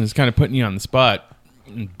ask you this, and it's kind of putting you on the spot.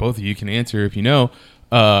 Both of you can answer if you know.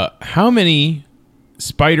 How many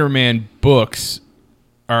Spider-Man books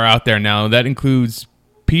are out there now? That includes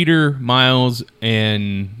Peter, Miles,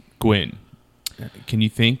 and Gwen. Can you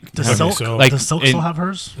think? Does How many Silk, so? Like, does Silk and- still have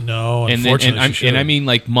hers? No, And unfortunately, I mean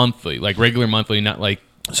like monthly, like regular monthly, not like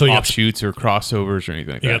So you got- offshoots or crossovers or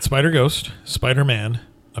anything like you that. got Spider-Ghost, Spider-Man,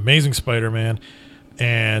 Amazing Spider-Man,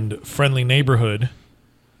 and Friendly Neighborhood.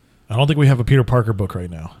 I don't think we have a Peter Parker book right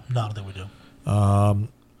now. No, I don't think we do.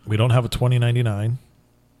 We don't have a 2099.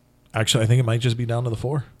 Actually, I think it might just be down to the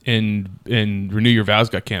 4. And Renew Your Vows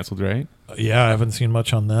got canceled, right? Yeah, I haven't seen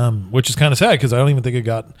much on them, which is kind of sad because I don't even think it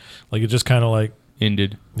got, like, it just kind of like,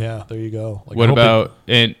 Ended. yeah, there you go. Like, What I hope about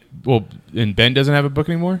and Ben doesn't have a book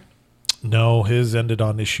anymore? No, his ended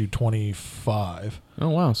on issue 25. Oh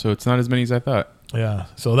wow, so it's not as many as I thought. Yeah,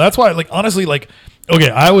 so that's why, like, honestly, like, okay,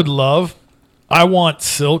 I want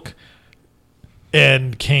Silk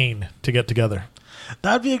and Kane to get together.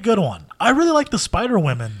 That'd be a good one. I really like the Spider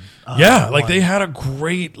Women. Yeah, like one. they had a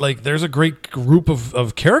great, like, there's a great group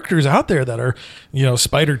of characters out there that are, you know,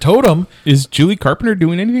 Spider Totem. Is Julie Carpenter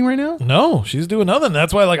doing anything right now? No, she's doing nothing.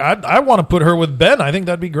 That's why, like, I want to put her with Ben. I think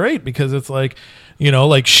that'd be great because it's like, you know,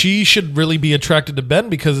 like, she should really be attracted to Ben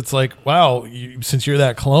because it's like, wow, since you're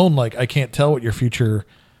that clone, like, I can't tell what your future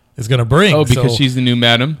is going to bring. Oh, because So- she's the new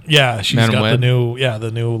madam? Yeah, she's Madam got Web.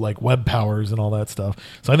 the new like web powers and all that stuff.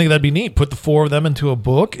 So I think that'd be neat. Put the four of them into a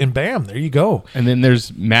book and bam, there you go. And then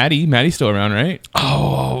there's Maddie. Maddie's still around, right?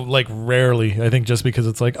 Oh, like rarely. I think just because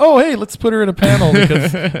it's like, oh, hey, let's put her in a panel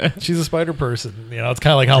because she's a spider person. You know, it's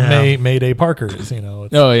kind of like how Yeah. Mayday Parker is, you know.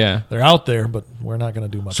 It's, Oh, yeah. they're out there, but we're not going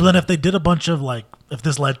to do much. So then, if they did a bunch of like, if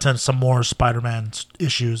this led to some more Spider-Man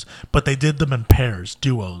issues, but they did them in pairs,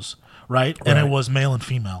 duos, right? And it Right. was male and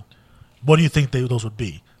female. What do you think those would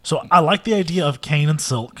be? So I like the idea of Kane and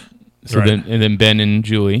Silk. So Right. then Ben and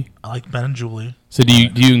Julie. I like Ben and Julie. So do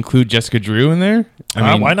you include Jessica Drew in there?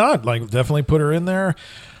 Why not? Like, definitely put her in there.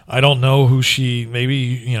 I don't know who she. Maybe,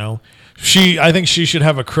 you know, I think she should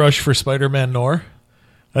have a crush for Spider-Man Noir.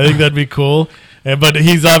 I think that'd be cool. But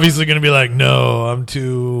he's obviously going to be like, no, I'm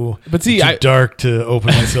too. But see, too dark to open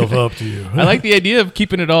myself up to you. I like the idea of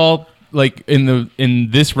keeping it all like in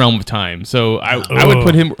this realm of time. So I would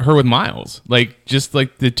put her with Miles, like just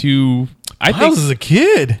like the two. I Miles think is a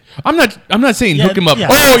kid. I'm not saying Yeah, hook him up. yeah.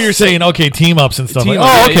 Oh, you're saying okay, team ups and stuff. Team Like,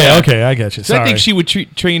 up, oh, okay, yeah. okay, I get you. So Sorry. I think she would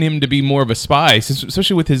train him to be more of a spy,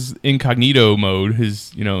 especially with his incognito mode,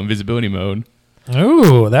 his invisibility mode.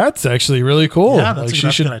 Ooh, that's actually really cool. Yeah, that's like a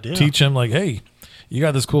she should good idea. teach him like, hey, you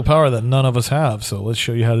got this cool power that none of us have, so let's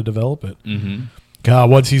show you how to develop it. Mm-hmm.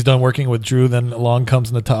 God, once he's done working with Drew, then along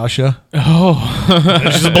comes Natasha. Oh,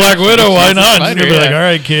 She's a Black Widow. Why She's a not? She's spider, gonna be like, yeah. all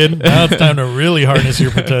right, kid, now it's time to really harness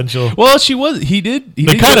your potential. well, she was. He did.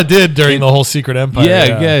 They kind of did during the whole Secret Empire.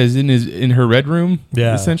 Yeah, is in her red room.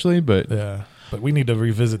 Yeah. essentially. But yeah. But we need to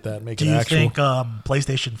revisit that, and make Do it you actual. think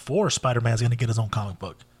PlayStation 4 Spider-Man is going to get his own comic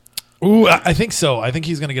book? Ooh, I think so. I think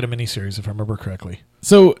he's gonna get a miniseries if I remember correctly.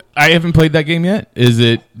 so I haven't played that game yet.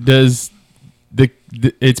 Does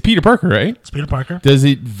it's Peter Parker, right? It's Peter Parker. Does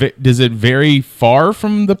it vary far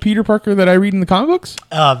from the Peter Parker that I read in the comic books?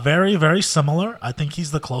 Very, very similar. I think he's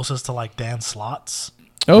the closest to like Dan Slott's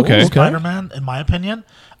Okay. Spider-Man, in my opinion.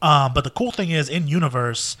 But the cool thing is, in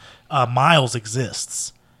universe, Miles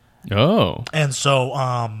exists, Oh. and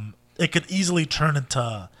so it could easily turn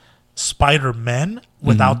into Spider-Men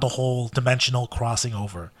without the whole dimensional crossing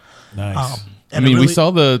over. Nice. I And it mean, we really- saw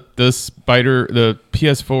the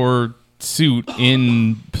PS4 suit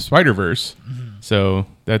in Spider-Verse. So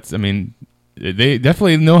that's, I mean, they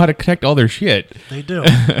definitely know how to connect all their shit. They do.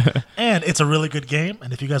 And it's a really good game.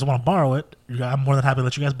 And if you guys want to borrow it, I'm more than happy to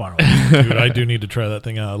let you guys borrow it. Dude, I do need to try that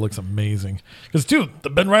thing out. It looks amazing. Because, dude, the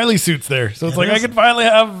Ben Reilly suit's there. So it's It like I is. can finally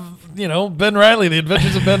have, Ben Reilly, the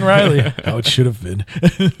adventures of Ben Reilly. How it should have been.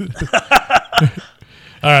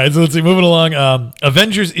 All right, so let's see. Moving along.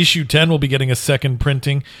 Avengers issue 10 will be getting a second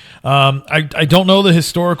printing. I don't know the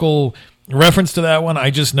historical reference to that one.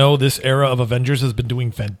 I just know this era of Avengers has been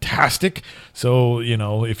doing fantastic. So,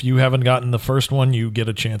 if you haven't gotten the first one, you get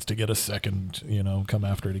a chance to get a second, come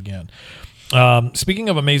after it again. Speaking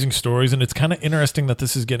of amazing stories, and it's kind of interesting that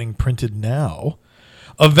this is getting printed now.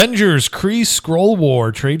 Avengers Kree Scroll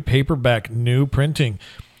War trade paperback new printing.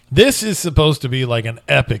 This is supposed to be like an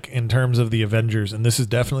epic in terms of the Avengers, and this is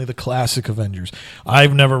definitely the classic Avengers.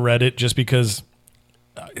 I've never read it just because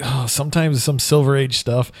sometimes some Silver Age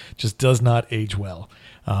stuff just does not age well.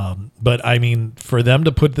 But I mean, for them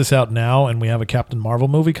to put this out now, and we have a Captain Marvel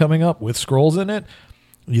movie coming up with Skrulls in it,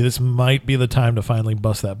 this might be the time to finally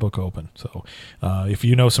bust that book open. So if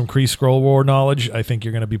you know some Kree Scroll War knowledge, I think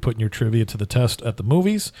you're going to be putting your trivia to the test at the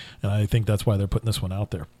movies, and I think that's why they're putting this one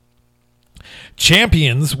out there.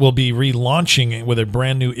 Champions will be relaunching with a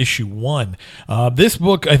brand new issue 1. This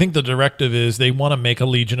book, I think the directive is they want to make a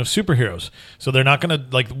Legion of Superheroes. So they're not going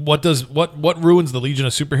to what ruins the Legion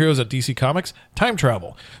of Superheroes at DC Comics? Time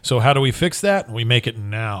travel. So how do we fix that? We make it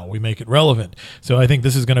now. We make it relevant. So I think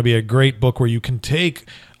this is going to be a great book where you can take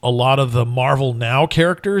a lot of the Marvel Now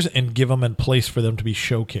characters and give them a place for them to be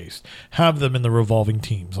showcased. Have them in the revolving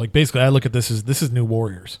teams. Like basically I look at this as New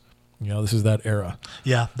Warriors. This is that era.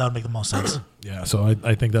 Yeah, that would make the most sense. Yeah, so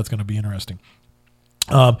I think that's going to be interesting.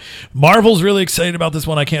 Marvel's really excited about this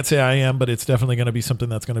one. I can't say I am, but it's definitely going to be something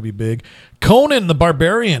that's going to be big. Conan the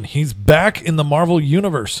Barbarian, he's back in the Marvel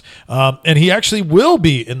Universe. And he actually will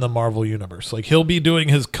be in the Marvel Universe. Like, he'll be doing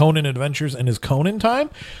his Conan adventures in his Conan time,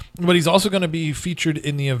 but he's also going to be featured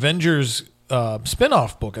in the Avengers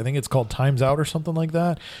spin-off book. I think it's called Time's Out or something like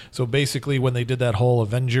that. So basically, when they did that whole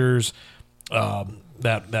Avengers,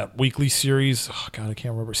 that weekly series, oh God, I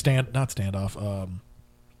can't remember.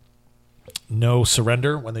 No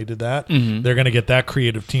Surrender, when they did that, they're going to get that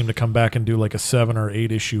creative team to come back and do like a 7 or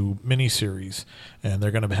 8 issue miniseries, and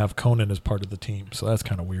they're going to have Conan as part of the team. So that's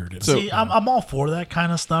kind of weird. See, I'm all for that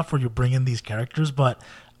kind of stuff where you bring in these characters, but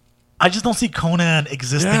I just don't see Conan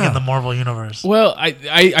existing in the Marvel Universe. Well,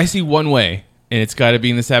 I see one way, and it's got to be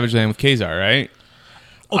in the Savage Land with Kazar, right?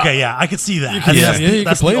 Okay, yeah, I could see that. You can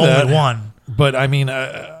That's play the that only one. But I mean,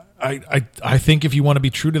 I think if you want to be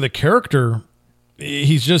true to the character,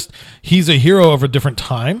 he's a hero of a different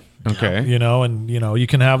time. Okay. You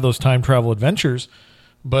can have those time travel adventures.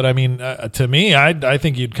 But I mean, to me, I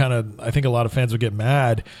think I think a lot of fans would get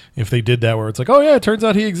mad if they did that, where it's like, oh yeah, it turns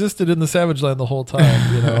out he existed in the Savage Land the whole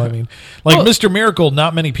time. I mean, like Mr. Miracle,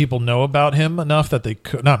 not many people know about him enough that they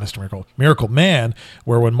could, not Mr. Miracle, Miracle Man,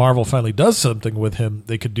 where when Marvel finally does something with him,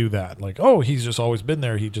 they could do that. Like, oh, he's just always been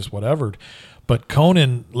there. He just whatevered. But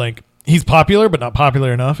Conan, like, he's popular, but not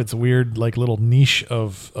popular enough. It's a weird, like, little niche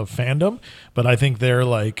of fandom. But I think they're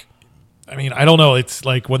like, I mean, I don't know. It's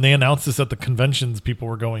like when they announced this at the conventions, people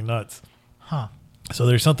were going nuts. Huh. So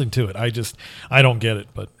there's something to it. I don't get it.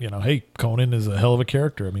 But, hey, Conan is a hell of a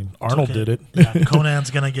character. I mean, Arnold did it. Yeah,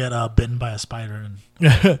 Conan's going to get bitten by a spider.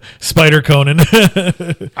 And Spider Conan.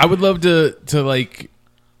 I would love to like,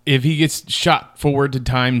 if he gets shot forward to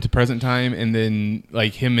time, to present time, and then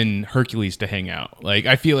like him and Hercules to hang out. Like,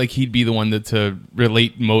 I feel like he'd be the one to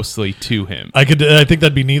relate mostly to him. I think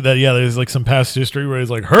that'd be neat. That there's like some past history where he's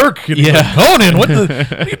like, Herc, and he's like, Conan, what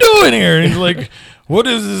are you doing here? And he's like, what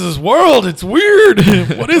is this world? It's weird.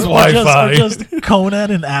 What is Wi-Fi? Or just Conan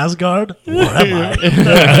in Asgard. Where am I?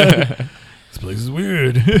 This place is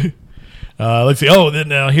weird. Let's see. Oh, then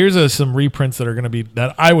now here's some reprints that are going to be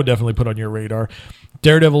that I would definitely put on your radar.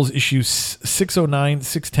 Daredevil's issues 609,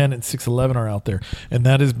 610, and 611 are out there. And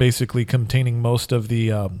that is basically containing most of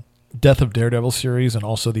the Death of Daredevil series and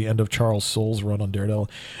also the end of Charles Soule's run on Daredevil.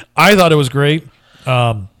 I thought it was great.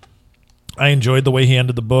 I enjoyed the way he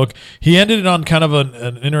ended the book. He ended it on kind of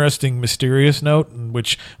an interesting, mysterious note,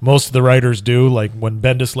 which most of the writers do. Like when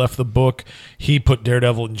Bendis left the book, he put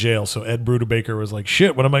Daredevil in jail. So Ed Brubaker was like,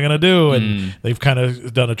 shit, what am I going to do? And they've kind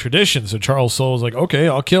of done a tradition. So Charles Soule was like, okay,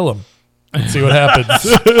 I'll kill him. And see what happens.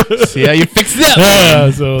 See how you fix that.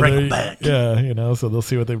 Yeah, so Bring him back. Yeah, so they'll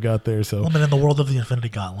see what they've got there. So, Well, in the world of the Infinity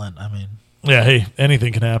Gauntlet, I mean, yeah, hey,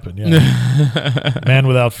 anything can happen. Yeah, Man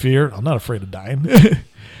Without Fear. I'm not afraid of dying.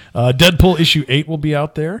 Deadpool issue 8 will be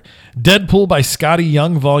out there. Deadpool by Scotty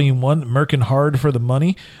Young, Volume 1, Merkin Hard for the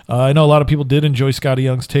Money. I know a lot of people did enjoy Scotty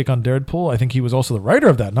Young's take on Deadpool. I think he was also the writer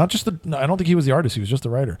of that. I don't think he was the artist. He was just the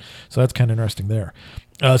writer. So that's kind of interesting there.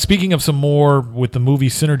 Speaking of some more with the movie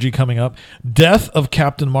synergy coming up, Death of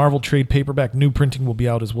Captain Marvel trade paperback new printing will be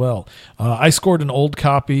out as well. I scored an old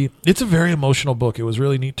copy. It's a very emotional book. It was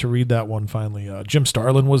really neat to read that one finally. Jim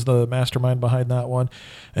Starlin was the mastermind behind that one.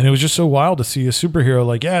 And it was just so wild to see a superhero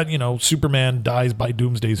like, Superman dies by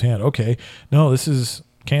Doomsday's hand. Okay, no, this is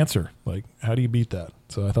cancer. Like, how do you beat that?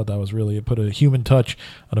 So I thought that was really, it put a human touch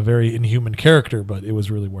on a very inhuman character, but it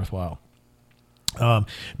was really worthwhile.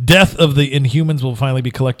 Death of the Inhumans will finally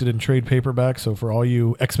be collected in trade paperback. So for all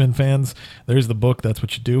you X-Men fans, there's the book. That's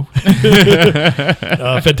what you do.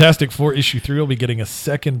 Fantastic Four issue 3 will be getting a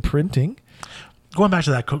second printing. Going back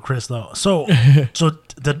to that, Chris, though. So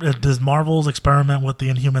does Marvel's experiment with the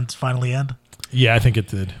Inhumans finally end? Yeah, I think it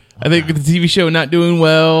did. I think the TV show not doing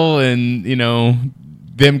well, and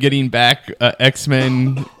them getting back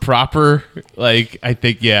X-Men proper. Like, I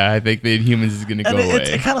think the Inhumans is going to go away.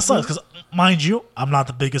 It kind of sucks because, mind you, I'm not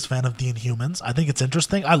the biggest fan of the Inhumans. I think it's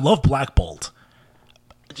interesting. I love Black Bolt.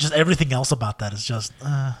 Just everything else about that is just.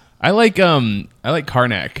 I like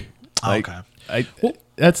Karnak. Okay.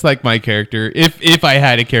 That's like my character. If I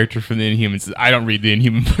had a character from the Inhumans, I don't read the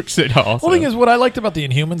Inhuman books at all. Well, the thing is, what I liked about the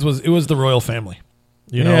Inhumans was it was the royal family.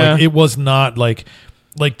 Yeah. Like, it was not like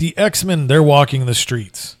the X-Men. They're walking the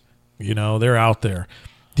streets. They're out there.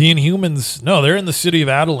 The Inhumans, no, they're in the city of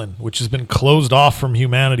Adelan, which has been closed off from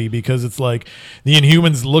humanity because it's like the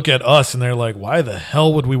Inhumans look at us and they're like, why the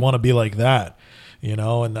hell would we want to be like that? you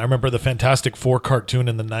know. And I remember the Fantastic Four cartoon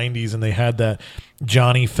in the 90s, and they had that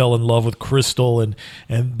Johnny fell in love with Crystal,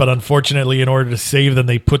 but unfortunately, in order to save them,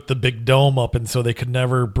 they put the big dome up, and so they could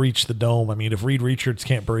never breach the dome. I mean, if Reed Richards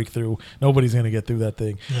can't break through, nobody's going to get through that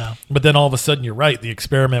thing. Yeah. But then all of a sudden, you're right, the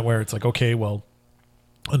experiment where it's like, okay, well,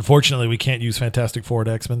 unfortunately, we can't use Fantastic Four and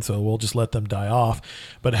X-Men, so we'll just let them die off.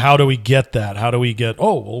 But how do we get that? How do we get, the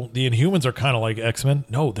Inhumans are kind of like X-Men?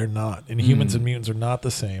 No, they're not. Inhumans and mutants are not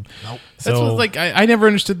the same. Nope. That's So, what's like. I never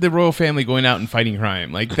understood the royal family going out and fighting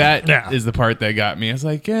crime. Like that is Yeah. the part that got me. I was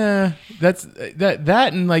like, that's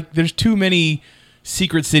that, and like, there's too many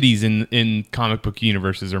secret cities in comic book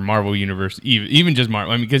universes or Marvel universe, even just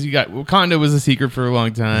Marvel. I mean, because you got Wakanda was a secret for a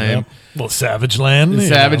long time. yeah. Well, Savage Land. you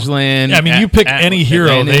Savage know. Land. Yeah, I mean, you pick any hero,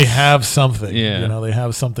 Atlantis. they have something. Yeah. You know, they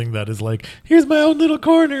have something that is like, here's my own little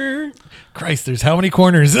corner. Christ, there's how many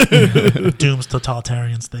corners? Doom's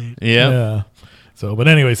totalitarian state. Yeah. So, but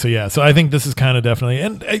anyway, so I think this is kind of definitely,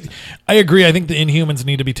 and I agree. I think the Inhumans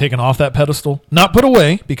need to be taken off that pedestal, not put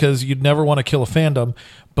away, because you'd never want to kill a fandom.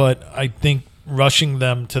 But I think rushing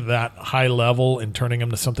them to that high level and turning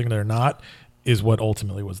them to something they're not is what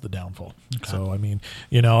ultimately was the downfall. Okay. So, I mean,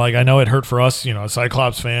 you know, like, I know it hurt for us, you know,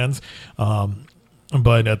 Cyclops fans,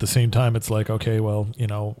 but at the same time, it's like, okay, well, you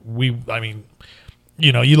know,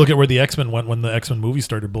 you know, you look at where the X-Men went when the X-Men movie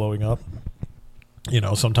started blowing up. You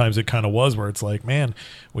know, sometimes it kind of was where it's like, man,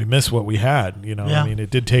 we miss what we had. You know, Yeah. I mean,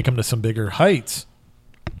 it did take them to some bigger heights.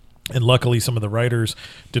 And luckily, some of the writers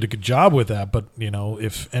did a good job with that. But, you know,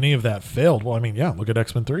 if any of that failed, well, I mean, yeah, look at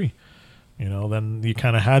X-Men 3. You know, then you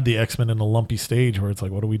kind of had the X-Men in a lumpy stage where it's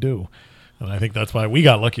like, what do we do? And I think that's why we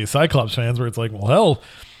got lucky as Cyclops fans, where it's like, well, hell,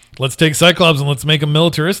 let's take Cyclops and let's make him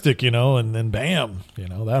militaristic, you know, and then bam, you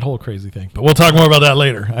know, that whole crazy thing. But we'll talk more about that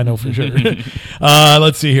later. I know for sure.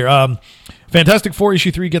 Let's see here. Fantastic Four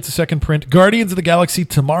issue 3 gets a second print. Guardians of the Galaxy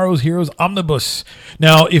Tomorrow's Heroes Omnibus.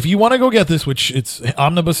 Now, if you want to go get this, which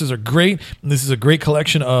omnibuses are great, and this is a great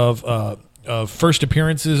collection of first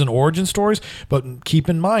appearances and origin stories, but keep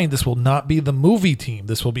in mind, this will not be the movie team.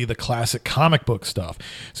 This will be the classic comic book stuff.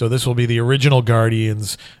 So this will be the original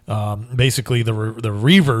Guardians, basically the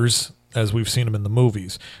Reavers, as we've seen them in the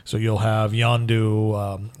movies. So you'll have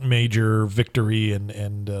Yondu, Major, Victory,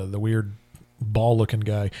 and the weird ball-looking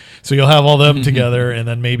guy. So you'll have all them together, and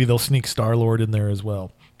then maybe they'll sneak Star-Lord in there as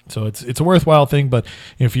well. So it's a worthwhile thing, but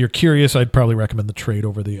if you're curious, I'd probably recommend the trade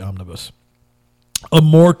over the omnibus.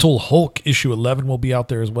 Immortal Hulk issue 11 will be out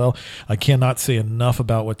there as well. I cannot say enough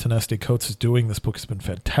about what Ta-Nehisi Coates is doing. This book has been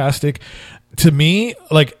fantastic. To me,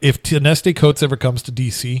 like, if Ta-Nehisi Coates ever comes to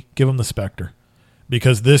DC, give him the Spectre.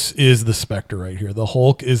 Because this is the Spectre right here. The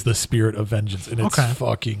Hulk is the spirit of vengeance, and it's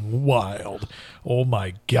fucking wild. Oh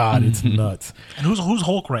my God, it's nuts. And who's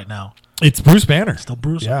Hulk right now? It's Bruce Banner. Still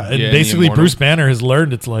Bruce? Yeah, and Yeah, basically the Immortal. Bruce Banner has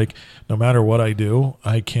learned it's like, no matter what I do,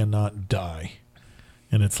 I cannot die.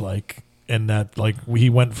 And it's like, and that, like, he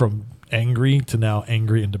went from angry to now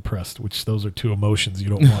angry and depressed, which those are two emotions you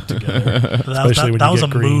don't want together. Especially when That you was get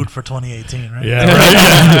a green. mood for 2018, right?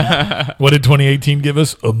 Yeah, right. What did 2018 give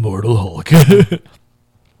us? Immortal Hulk.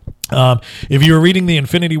 If you were reading the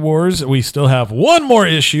Infinity Wars, we still have one more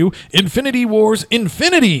issue, Infinity Wars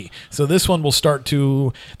Infinity. So this one will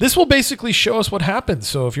this will basically show us what happens.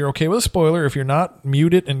 So if you're okay with a spoiler, if you're not,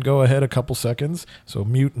 mute it and go ahead a couple seconds. So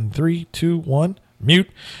mute in 3, 2, 1, mute.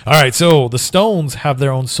 All right, so the stones have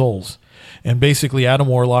their own souls. And basically, Adam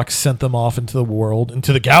Warlock sent them off into the world,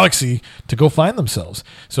 into the galaxy, to go find themselves.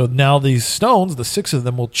 So now these stones, the 6 of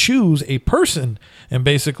them, will choose a person and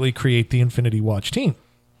basically create the Infinity Watch team.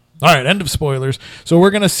 All right, end of spoilers. So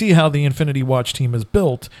we're going to see how the Infinity Watch team is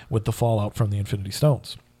built with the fallout from the Infinity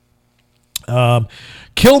Stones.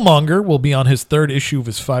 Killmonger will be on his 3rd issue of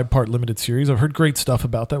his 5-part limited series. I've heard great stuff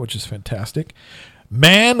about that, which is fantastic.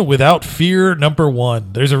 Man Without Fear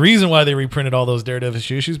 #1. There's a reason why they reprinted all those Daredevil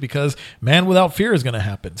issues, because Man Without Fear is going to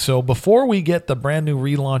happen. So before we get the brand new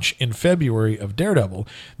relaunch in February of Daredevil,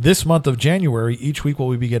 this month of January, each week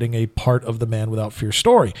we'll be getting a part of the Man Without Fear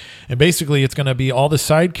story. And basically it's going to be all the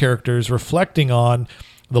side characters reflecting on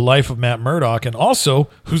the life of Matt Murdock, and also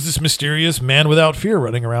who's this mysterious man without fear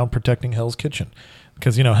running around protecting Hell's Kitchen.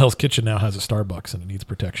 Because, you know, Hell's Kitchen now has a Starbucks and it needs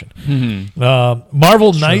protection.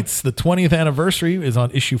 Marvel Knights, the 20th anniversary, is on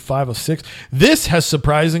issue 5 of 6. This has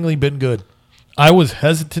surprisingly been good. I was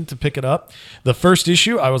hesitant to pick it up. The first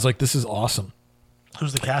issue, I was like, this is awesome.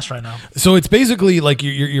 Who's the cast right now? So it's basically like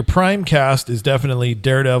your prime cast is definitely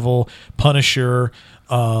Daredevil, Punisher,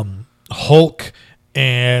 Hulk,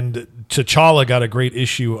 and T'Challa got a great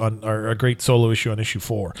issue or a great solo issue on issue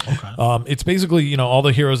 4. Okay. It's basically, all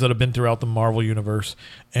the heroes that have been throughout the Marvel universe,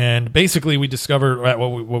 and basically we discovered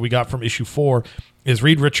what we got from issue 4 is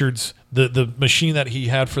Reed Richards, the machine that he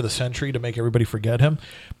had for the Sentry to make everybody forget him.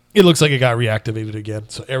 It looks like it got reactivated again,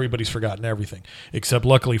 so everybody's forgotten everything. Except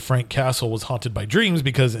luckily Frank Castle was haunted by dreams,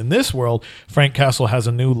 because in this world, Frank Castle has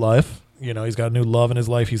a new life. He's got a new love in his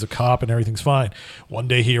life. He's a cop and everything's fine. One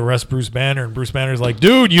day he arrests Bruce Banner, and Bruce Banner's like,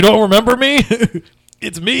 dude, you don't remember me?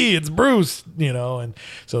 It's me. It's Bruce, And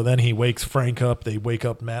so then he wakes Frank up. They wake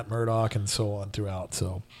up Matt Murdock and so on throughout.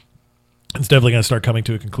 So it's definitely going to start coming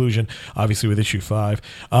to a conclusion, obviously, with issue 5.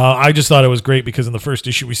 I just thought it was great because in the first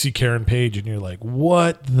issue, we see Karen Page, and you're like,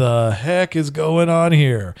 what the heck is going on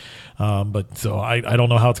here? But so I don't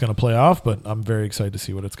know how it's going to play off, but I'm very excited to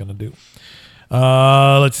see what it's going to do.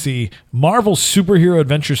 Let's see. Marvel Superhero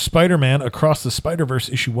Adventures Spider-Man Across the Spider-Verse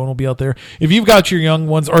issue 1 will be out there. If you've got your young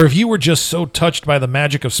ones, or if you were just so touched by the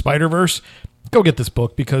magic of Spider-Verse, go get this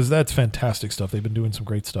book because that's fantastic stuff. They've been doing some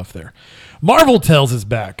great stuff there. Marvel Tales is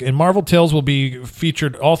back, and Marvel Tales will be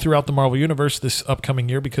featured all throughout the Marvel Universe this upcoming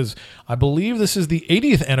year because I believe this is the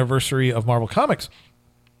 80th anniversary of Marvel Comics.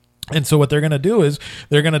 And so what they're going to do is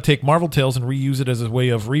they're going to take Marvel Tales and reuse it as a way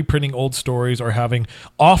of reprinting old stories or having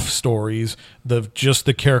off stories, just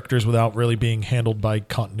the characters without really being handled by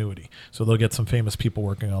continuity. So they'll get some famous people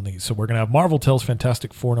working on these. So we're going to have Marvel Tales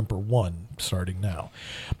Fantastic Four #1 starting now.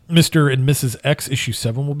 Mr. and Mrs. X issue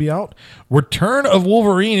 7 will be out. Return of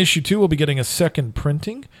Wolverine issue 2 will be getting a second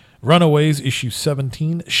printing. Runaways issue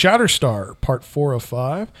 17, Shatterstar part 4 of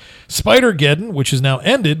 5, Spider-Geddon, which is now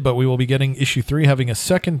ended, but we will be getting issue 3 having a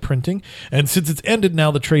second printing. And since it's ended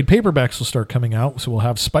now, the trade paperbacks will start coming out. So we'll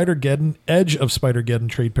have Spider-Geddon, Edge of Spider-Geddon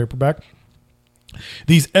trade paperback.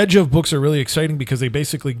 These Edge of books are really exciting because they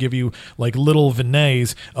basically give you like little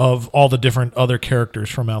vignettes of all the different other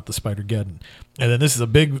characters from out the Spider-Geddon. And then this is a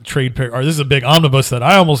big trade this is a big omnibus that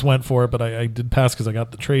I almost went for it, but I did pass because I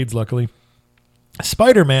got the trades luckily.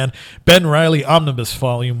 Spider-Man Ben Reilly Omnibus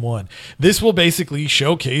Volume 1. This will basically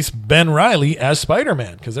showcase Ben Reilly as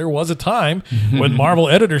Spider-Man because there was a time when Marvel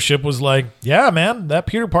editorship was like, yeah, man, that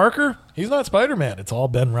Peter Parker, he's not Spider-Man. It's all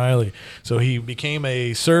Ben Reilly. So he became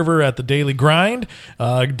a server at the Daily Grind,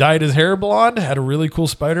 dyed his hair blonde, had a really cool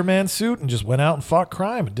Spider-Man suit, and just went out and fought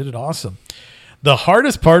crime and did it awesome. The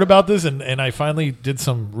hardest part about this, and I finally did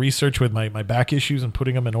some research with my back issues and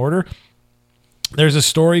putting them in order, there's a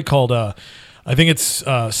story called... I think it's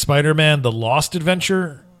Spider-Man: The Lost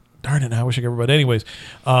Adventure. Darn it, I wish I could remember. But anyways,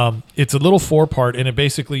 it's a little 4-part, and it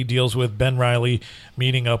basically deals with Ben Reilly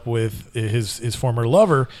meeting up with his former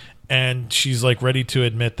lover, and she's like ready to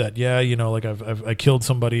admit that, yeah, like I killed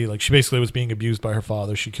somebody. Like she basically was being abused by her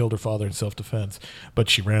father. She killed her father in self-defense,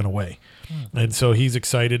 but she ran away. And so he's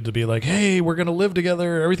excited to be like, hey, we're going to live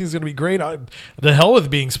together. Everything's going to be great. The hell with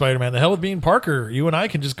being Spider-Man. The hell with being Parker. You and I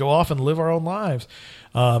can just go off and live our own lives.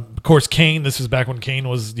 Of course, Kane, this is back when Kane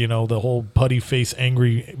was, the whole putty face,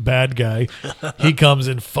 angry bad guy. He comes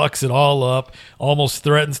and fucks it all up, almost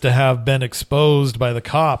threatens to have Ben exposed by the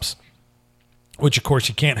cops, which, of course,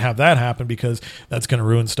 you can't have that happen because that's going to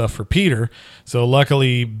ruin stuff for Peter. So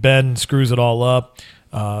luckily, Ben screws it all up.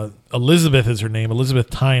 Elizabeth is her name, Elizabeth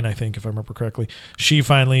Tyne, I think, if I remember correctly. She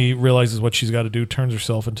finally realizes what she's got to do, turns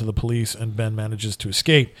herself into the police, and Ben manages to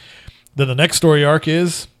escape. Then the next story arc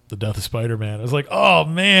is the death of Spider-Man. I was like, oh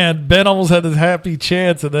man, Ben almost had this happy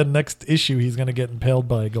chance, and then next issue he's going to get impaled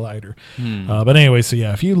by a glider. But anyway, so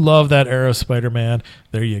yeah, if you love that era of Spider-Man,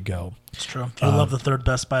 there you go. It's true. If you love the third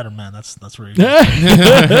best Spider-Man, that's where you go.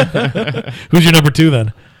 Who's your number 2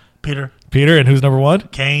 then? Peter, and who's number 1?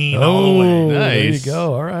 Kane. All the way. Nice. There you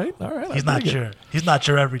go. All right. He's not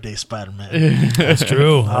your everyday Spider-Man. That's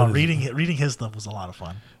true. Reading his stuff was a lot of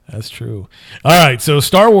fun. That's true. All right, so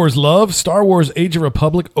Star Wars Love, Star Wars Age of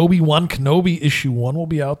Republic, Obi-Wan Kenobi issue 1 will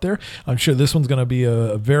be out there. I'm sure this one's going to be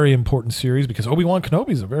a very important series because Obi-Wan Kenobi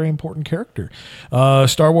is a very important character.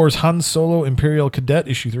 Star Wars Han Solo Imperial Cadet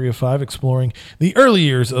issue 3 of 5, exploring the early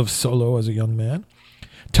years of Solo as a young man.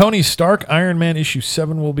 Tony Stark Iron Man issue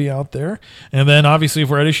 7 will be out there. And then obviously if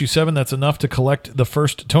we're at issue 7, that's enough to collect the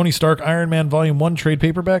first Tony Stark Iron Man Volume 1 trade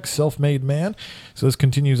paperback, Self-Made Man. So this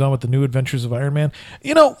continues on with the new adventures of Iron Man.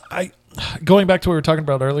 Going back to what we were talking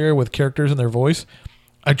about earlier with characters and their voice,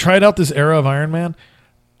 I tried out this era of Iron Man.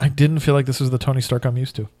 I didn't feel like this was the Tony Stark I'm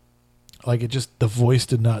used to. Like, it just, the voice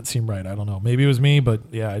did not seem right. I don't know. Maybe it was me, but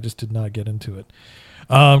yeah, I just did not get into it.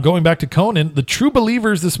 Going back to Conan, the True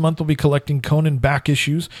Believers this month will be collecting Conan back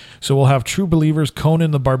issues. So we'll have True Believers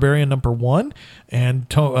Conan the Barbarian #1 and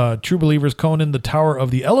True Believers Conan the Tower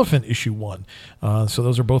of the Elephant issue 1. So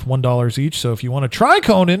those are both $1 each. So if you want to try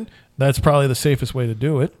Conan, that's probably the safest way to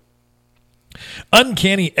do it.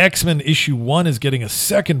 Uncanny X-Men issue 1 is getting a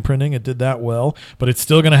second printing. It did that well, but it's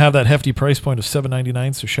still going to have that hefty price point of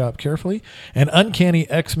 $7.99, so shop carefully. And Uncanny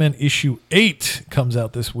X-Men issue 8 comes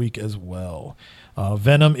out this week as well.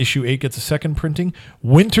 Venom issue 8 gets a second printing.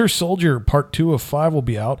 Winter Soldier part 2 of 5 will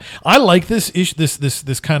be out. I like this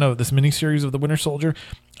kind of this miniseries of the Winter Soldier.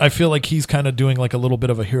 I feel like he's kind of doing like a little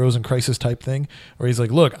bit of a Heroes in Crisis type thing, where he's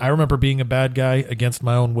like, look, I remember being a bad guy against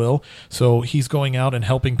my own will. So he's going out and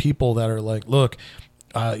helping people that are like, look,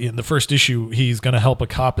 in the first issue, he's going to help a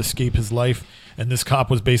cop escape his life. And this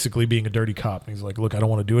cop was basically being a dirty cop. And he's like, look, I don't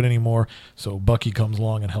want to do it anymore. So Bucky comes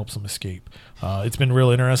along and helps him escape. It's been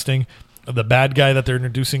real interesting. The bad guy that they're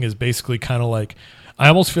introducing is basically kind of like, I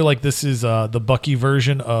almost feel like this is the Bucky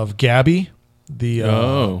version of Gabby.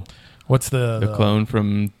 What's the clone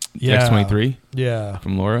from X-23? Yeah.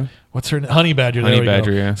 From Laura? What's her name? Honey Badger. Honey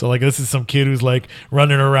Badger, yeah. So like this is some kid who's like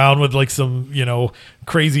running around with like some,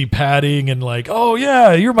 crazy padding and like, oh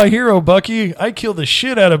yeah, you're my hero, Bucky. I kill the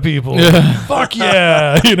shit out of people. Yeah. Fuck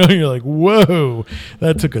yeah. You're like, whoa,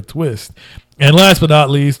 that took a twist. And last but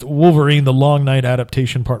not least, Wolverine, The Long Night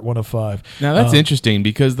adaptation, part 1 of 5. Now that's interesting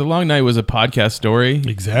because The Long Night was a podcast story.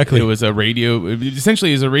 Exactly. It was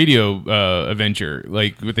essentially is a radio adventure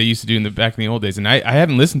like what they used to do back in the old days. And I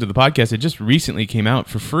haven't listened to the podcast. It just recently came out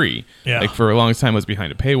for free. Yeah. Like for a long time it was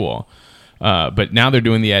behind a paywall. But now they're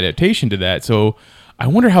doing the adaptation to that. So I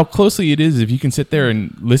wonder how closely it is if you can sit there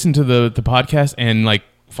and listen to the podcast and like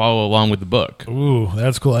follow along with the book. Ooh,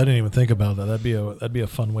 that's cool. I didn't even think about that. That'd be a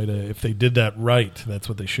fun way to, if they did that right, that's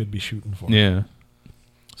what they should be shooting for. Yeah.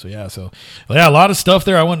 So a lot of stuff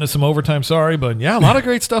there. I went into some overtime, sorry, but yeah, a lot of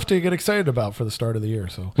great stuff to get excited about for the start of the year.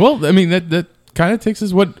 So well, I mean that kind of takes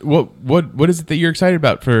us what is it that you're excited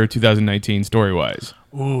about for 2019 story wise?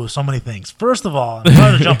 Ooh, so many things. First of all, I'm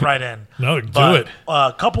trying to jump right in. No, do it.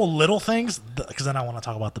 A couple little things, because then I want to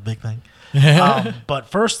talk about the big thing. But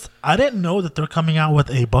first, I didn't know that they're coming out with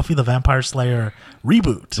a Buffy the Vampire Slayer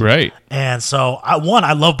reboot. Right. And so,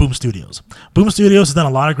 I love Boom Studios. Boom Studios has done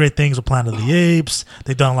a lot of great things with Planet of the Apes.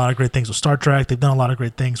 They've done a lot of great things with Star Trek. They've done a lot of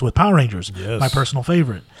great things with Power Rangers, my personal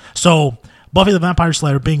favorite. So, Buffy the Vampire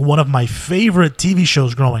Slayer being one of my favorite TV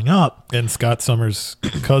shows growing up. And Scott Summers'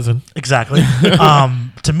 cousin. Exactly.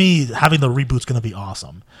 To me, having the reboot's going to be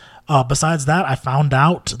awesome. Besides that, I found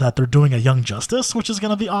out that they're doing a Young Justice, which is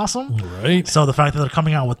going to be awesome. Right. So the fact that they're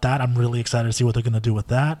coming out with that, I'm really excited to see what they're going to do with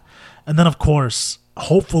that. And then, of course,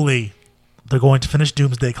 hopefully they're going to finish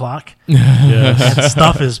Doomsday Clock. Yes. And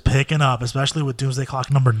stuff is picking up, especially with Doomsday Clock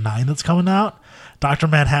 #9 that's coming out. Dr.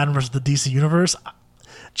 Manhattan versus the DC Universe.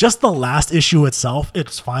 Just the last issue itself,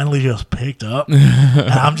 it's finally just picked up. And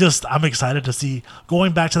I'm excited to see,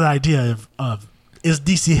 going back to the idea of is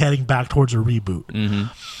DC heading back towards a reboot? Mm-hmm.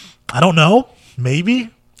 I don't know.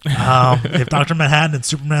 Maybe. If Dr. Manhattan and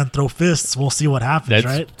Superman throw fists, we'll see what happens,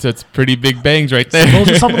 right? That's pretty big bangs right there. So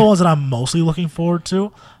those are some of the ones that I'm mostly looking forward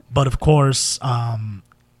to. But of course,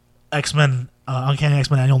 X-Men, Uncanny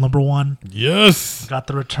X-Men Annual #1. Yes. Got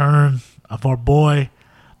the return of our boy,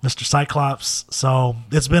 Mr. Cyclops. So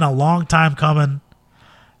it's been a long time coming.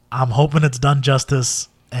 I'm hoping it's done justice.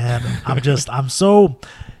 And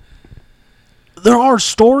there are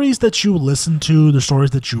stories that you listen to, the stories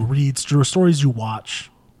that you read, the stories you watch,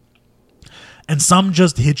 and some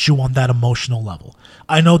just hit you on that emotional level.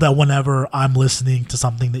 I know that whenever I'm listening to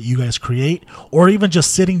something that you guys create, or even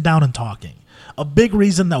just sitting down and talking, a big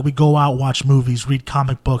reason that we go out, watch movies, read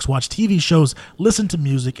comic books, watch TV shows, listen to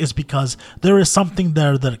music is because there is something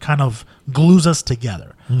there that kind of glues us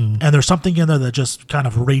together. And there's something in there that just kind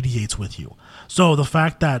of radiates with you. So the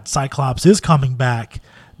fact that Cyclops is coming back,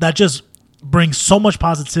 that just brings so much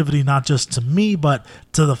positivity, not just to me, but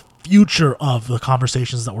to the future of the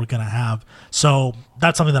conversations that we're going to have. So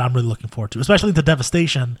that's something that I'm really looking forward to, especially the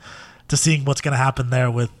Devastation, to seeing what's going to happen there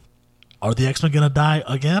with, are the X-Men going to die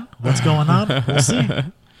again? What's going on? We'll see.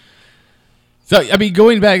 So, I mean,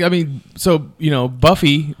 going back,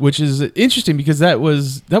 Buffy, which is interesting because that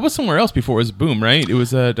was somewhere else before it was Boom, right? It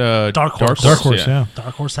was at Dark Horse. Dark Horse, yeah.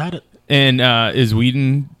 Dark Horse had it. And is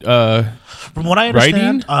Whedon from what I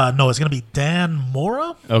understand, writing? no, it's going to be Dan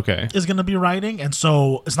Mora. Okay. Is going to be writing, and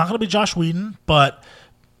so it's not going to be Josh Whedon, but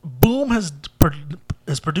Boom has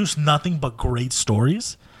produced nothing but great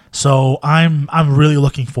stories. So I'm really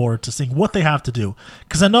looking forward to seeing what they have to do,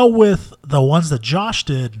 because I know with the ones that Josh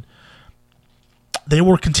did, they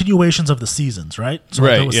were continuations of the seasons, right? So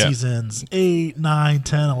Right, there was yeah. seasons 8, 9,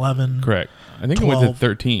 10, 11. Correct. I think it went to 12.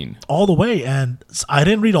 13. All the way. And I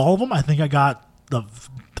didn't read all of them. I think I got the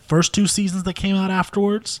first 2 seasons that came out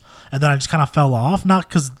afterwards. And then I just kind of fell off. Not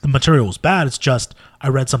because the material was bad. It's just I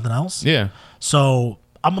read something else. Yeah. So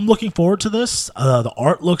I'm looking forward to this. The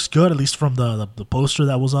art looks good, at least from the poster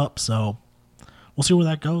that was up. So we'll see where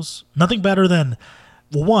that goes. Nothing better than,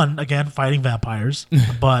 well, one, again, fighting vampires.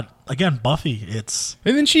 But again, Buffy, it's...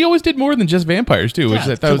 And then she always did more than just vampires too, which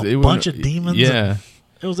Yeah, I thought was a bunch of demons. Yeah.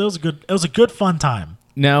 It was a good fun time.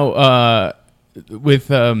 Now, with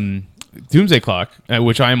Doomsday Clock,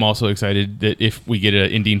 which I am also excited that if we get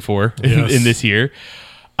an Ending 4 Yes. in this year,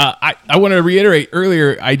 I want to reiterate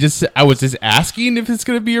earlier. I was just asking if it's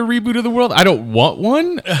going to be a reboot of the world. I don't want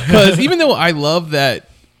one because even though I love that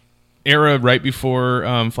era right before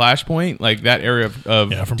Flashpoint, like that era of from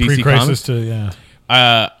DC pre-crisis Comics,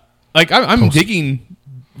 to like I'm digging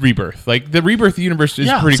Rebirth. Like the Rebirth universe is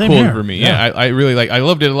Yeah, pretty same cool here. for me. Yeah. I really like. I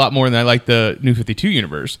loved it a lot more than I like the New 52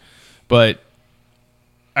 universe. But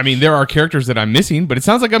I mean, there are characters that I'm missing. But it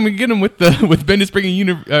sounds like I'm gonna get them with Bendis bringing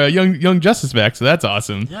Young Justice back. So that's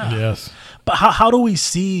awesome. Yeah. yes. But how do we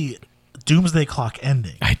see Doomsday Clock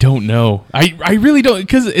ending? I don't know. I really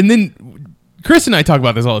don't. And then Chris and I talk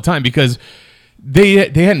about this all the time because they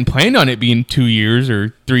hadn't planned on it being 2 years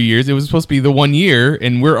or 3 years. It was supposed to be the 1 year,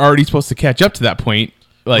 and we're already supposed to catch up to that point.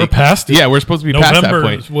 Like We're past it. Yeah, we're supposed to be past that November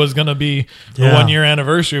point. was going to be the Yeah. 1 year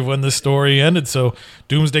anniversary of when this story ended. So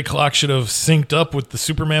Doomsday Clock should have synced up with the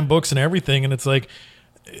Superman books and everything. And it's like,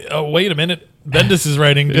 oh, wait a minute. Bendis is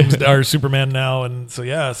writing Doomsday or Superman now. And so,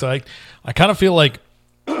 yeah. So I kind of feel like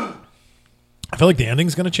the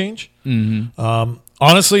ending's going to change. Mm-hmm.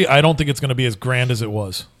 Honestly, I don't think it's going to be as grand as it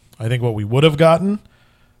was. I think what we would have gotten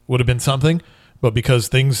would have been something. But because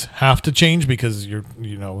things have to change, because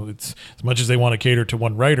it's as much as they want to cater to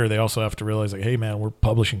one writer, they also have to realize like, hey man, we're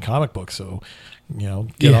publishing comic books, so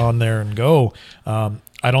get on there and go. I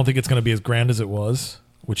don't think it's going to be as grand as it was,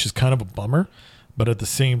 which is kind of a bummer. But at the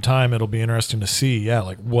same time, it'll be interesting to see,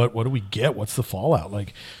 like what do we get? What's the fallout?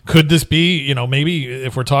 Like, could this be, maybe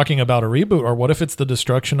if we're talking about a reboot, or what if it's the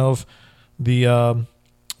destruction of the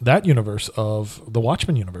that universe of the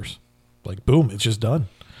Watchmen universe? Like, boom, it's just done,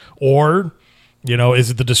 or. Is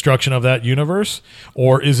it the destruction of that universe,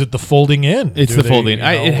 or is it the folding in? It's the folding.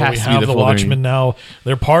 It has to be the the folding. Watchmen now.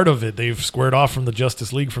 They're part of it. They've squared off from the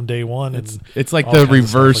Justice League from day one. It's like all the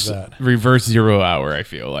kinds of stuff like that. reverse 0 hour. I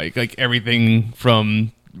feel like everything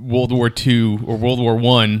from World War II or World War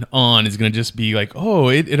I on is going to just be like, oh,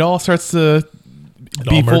 it all starts to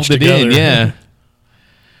be all merged folded in. together. Yeah.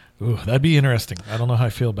 Ooh, that'd be interesting. I don't know how I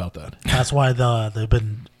feel about that. That's why they've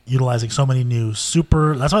been utilizing so many new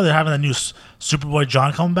that's why they're having that new Superboy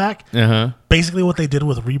John coming back. Uh-huh. Basically what they did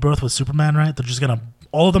with Rebirth with Superman, right? They're just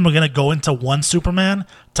all of them are gonna go into one Superman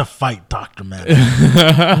to fight Dr. Man.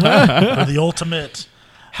 For the ultimate.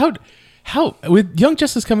 How with Young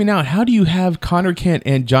Justice coming out, how do you have Connor Kent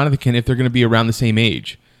and Jonathan Kent if they're going to be around the same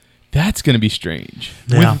age? That's going to be strange.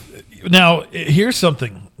 Yeah. Now, here's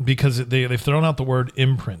something, because they've thrown out the word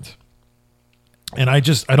imprint. And I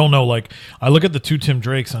don't know, like, I look at the two Tim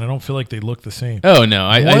Drakes and I don't feel like they look the same. Oh no!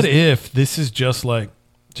 What if this is just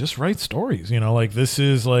write stories? Like this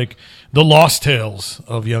is like the Lost Tales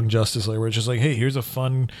of Young Justice League, where it's just like, hey, here's a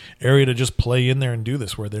fun area to just play in there and do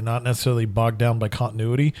this, where they're not necessarily bogged down by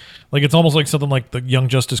continuity. Like it's almost like something like the Young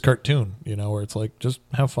Justice cartoon, where it's like just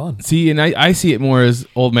have fun. See, and I see it more as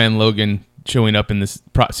Old Man Logan showing up in this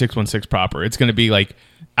 616 proper. It's going to be like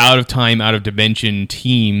out of time, out of dimension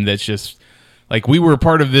team that's just like, we were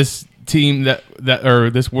part of this team that or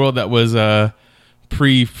this world that was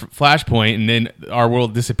pre-Flashpoint, and then our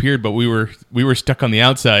world disappeared, but we were stuck on the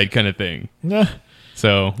outside, kind of thing. Nah.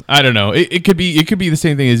 So I don't know. It could be the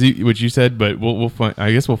same thing as what you said, but we'll find.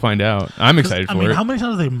 I guess we'll find out. I'm excited for it. How many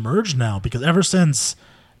times have they merged now? Because ever since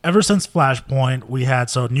Flashpoint, we had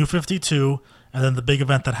New 52, and then the big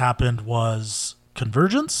event that happened was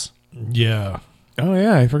Convergence. Yeah. Oh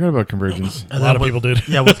yeah, I forgot about Convergence. And A lot then of people did.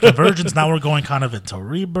 Yeah, with Convergence, now we're going kind of into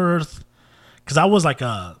Rebirth.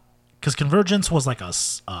 Because Convergence was like a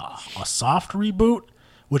soft reboot,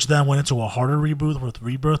 which then went into a harder reboot with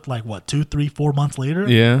Rebirth, 2, 3, 4 months later.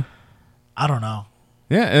 Yeah. I don't know.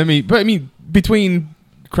 Yeah, I mean, between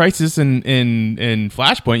Crisis and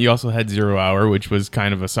Flashpoint, you also had 0 Hour, which was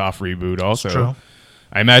kind of a soft reboot. Also, True.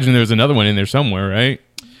 I imagine there was another one in there somewhere, right?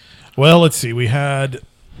 Well, let's see. We had,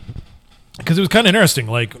 because it was kind of interesting.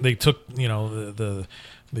 Like they took,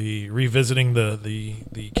 the revisiting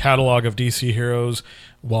the catalog of DC heroes,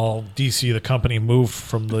 while DC, the company, moved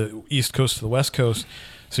from the East Coast to the West Coast.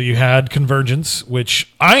 So you had Convergence,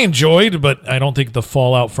 which I enjoyed, but I don't think the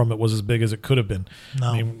fallout from it was as big as it could have been. No.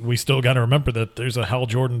 I mean, we still got to remember that there's a Hal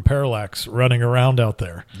Jordan Parallax running around out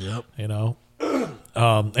there. Yep. You know?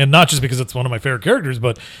 And not just because it's one of my favorite characters,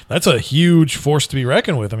 but that's a huge force to be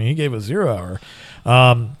reckoned with. I mean, he gave a 0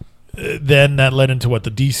 hour. Then that led into the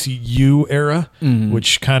DCU era,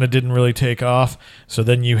 which kind of didn't really take off. So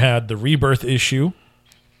then you had the Rebirth issue,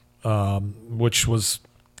 which was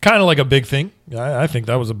kind of like a big thing. I think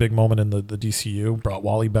that was a big moment in the DCU, brought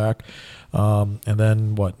Wally back. And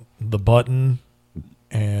then The Button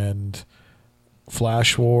and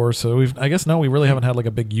Flash War. So I guess now we really haven't had like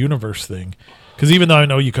a big universe thing. Because even though I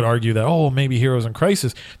know you could argue that, maybe Heroes in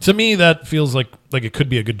Crisis, to me that feels like it could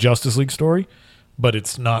be a good Justice League story, but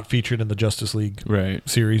it's not featured in the Justice League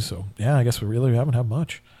series. So yeah, I guess we really haven't had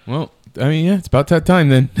much. Well, I mean, yeah, it's about that time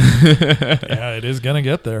then. Yeah, it is going to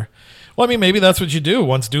get there. Well, I mean, maybe that's what you do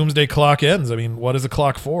once Doomsday Clock ends. I mean, what is a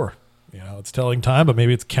clock for? It's telling time, but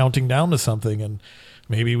maybe it's counting down to something, and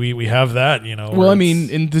maybe we have that, Well, I mean,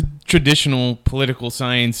 in the traditional political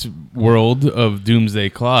science world of Doomsday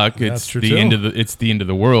Clock, it's the end of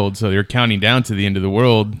the world, so they're counting down to the end of the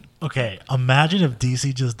world. Okay, imagine if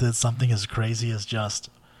DC just did something as crazy as just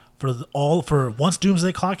for once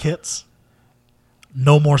Doomsday Clock hits,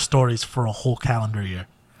 no more stories for a whole calendar year.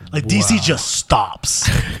 Like DC just stops.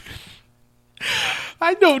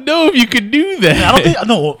 I don't know if you could do that. I don't think,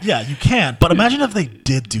 no, yeah, you can. But imagine if they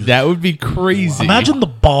did do that. That would be crazy. Imagine the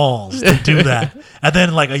balls to do that, and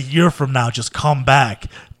then like a year from now, just come back.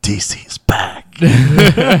 DC's back.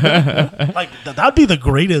 Like that'd be the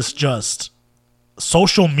greatest. Just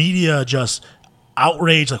social media, just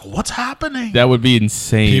outrage. Like what's happening? That would be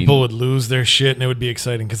insane. People would lose their shit, and it would be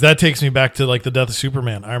exciting because that takes me back to like the death of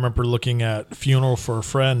Superman. I remember looking at Funeral for a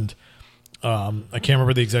Friend. I can't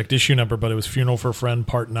remember the exact issue number, but it was Funeral for a Friend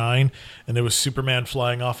Part 9, and it was Superman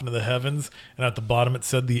flying off into the heavens, and at the bottom it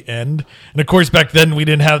said the end. And of course, back then we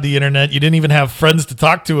didn't have the internet. You didn't even have friends to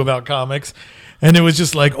talk to about comics, and it was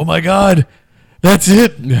just like, oh my God, that's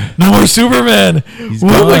it. No more Superman.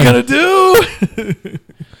 What am I going to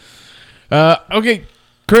do? Okay,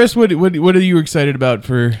 Chris, what are you excited about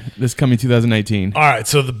for this coming 2019? All right,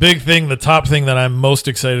 so the big thing, the top thing that I'm most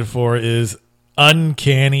excited for is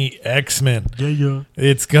Uncanny X-Men. Yeah.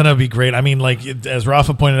 It's gonna be great. I mean, like as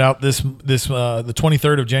Rafa pointed out, this the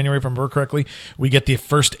 23rd of January, if I remember correctly, we get the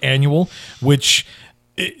first annual, which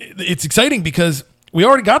it's exciting because we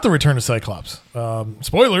already got the return of Cyclops.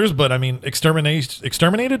 Spoilers, but I mean, Extermination.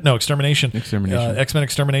 Extermination. X-Men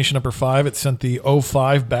Extermination number 5. It sent the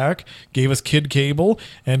 05 back, gave us Kid Cable,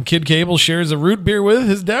 and Kid Cable shares a root beer with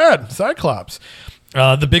his dad, Cyclops.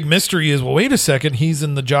 The big mystery is, well, wait a second, he's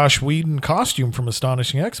in the Josh Whedon costume from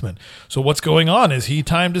Astonishing X-Men. So what's going on? Is he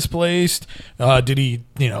time displaced? Did he,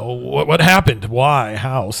 what happened? Why?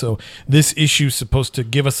 How? So this issue is supposed to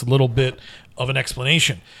give us a little bit of an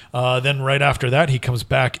explanation. Then right after that, he comes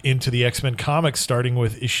back into the X-Men comics, starting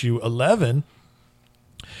with issue 11.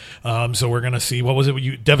 So we're going to see, what was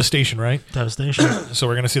it? Devastation, right? Devastation. So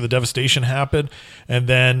we're going to see the Devastation happen. And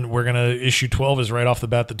then we're going to issue 12 is right off the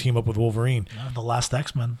bat the team up with Wolverine. The last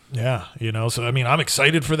X-Men. Yeah. So, I mean, I'm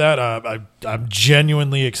excited for that. I'm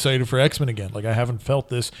genuinely excited for X-Men again. Like I haven't felt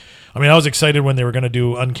this. I mean, I was excited when they were going to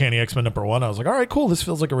do Uncanny X-Men number 1. I was like, all right, cool. This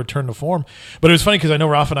feels like a return to form. But it was funny because I know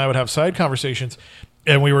Rafa and I would have side conversations.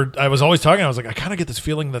 And I was always talking, I was like, I kind of get this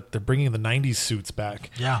feeling that they're bringing the 90s suits back.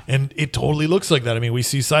 Yeah. And it totally looks like that. I mean, we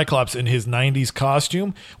see Cyclops in his 90s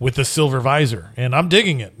costume with the silver visor. And I'm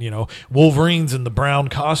digging it. Wolverine's in the brown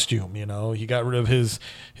costume. He got rid of his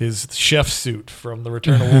chef suit from the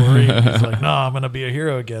Return of Wolverine. He's like, no, I'm going to be a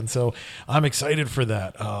hero again. So I'm excited for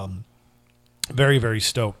that. Very, very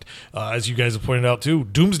stoked. As you guys have pointed out too,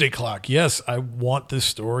 Doomsday Clock. Yes, I want this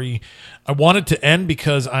story. I want it to end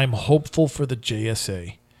because I'm hopeful for the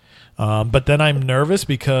JSA. But then I'm nervous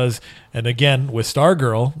because, and again, with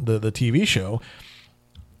Stargirl, the TV show,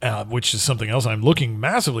 which is something else I'm looking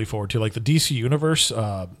massively forward to, like the DC Universe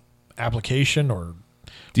application or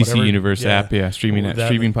DC whatever. Universe app,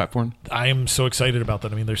 streaming platform. I am so excited about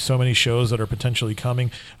that. I mean, there's so many shows that are potentially coming.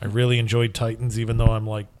 I really enjoyed Titans, even though I'm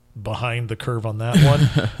like behind the curve on that one.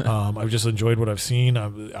 I've just enjoyed what I've seen.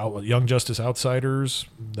 Young Justice Outsiders,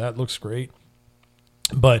 that looks great.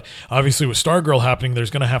 But obviously with Stargirl happening, there's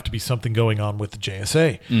going to have to be something going on with the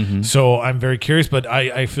JSA. Mm-hmm. So I'm very curious, but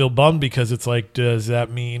I feel bummed because it's like, does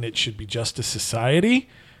that mean it should be Justice Society,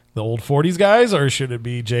 the old 40s guys, or should it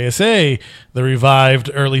be JSA, the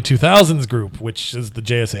revived early 2000s group, which is the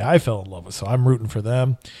JSA I fell in love with. So I'm rooting for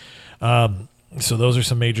them. So those are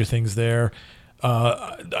some major things there.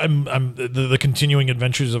 I'm the continuing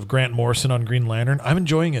adventures of Grant Morrison on Green Lantern. I'm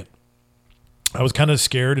enjoying it. I was kind of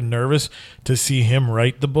scared and nervous to see him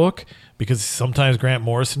write the book because sometimes Grant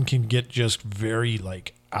Morrison can get just very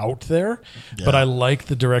like out there, but I like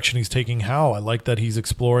the direction he's taking Hal. I like that he's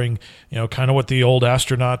exploring, kind of what the old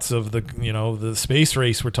astronauts of the space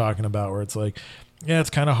race were talking about, where it's like, yeah,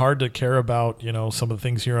 it's kind of hard to care about, some of the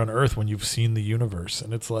things here on Earth when you've seen the universe.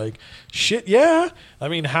 And it's like, shit, yeah. I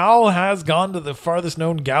mean, Hal has gone to the farthest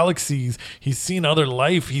known galaxies. He's seen other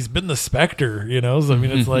life. He's been the Spectre, So, I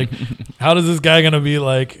mean, it's like, how does this guy going to be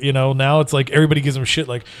like, now it's like everybody gives him shit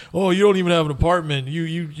like, oh, you don't even have an apartment.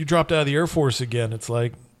 You dropped out of the Air Force again. It's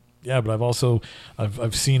like, yeah, but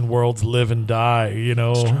I've seen worlds live and die,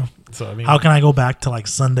 So, I mean, how can I go back to like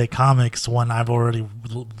Sunday comics when I've already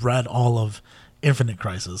read all of Infinite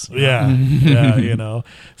Crisis? Yeah,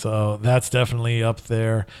 So that's definitely up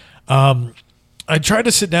there. I tried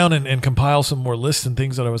to sit down and compile some more lists and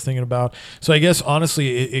things that I was thinking about. So I guess,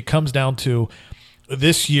 honestly, it comes down to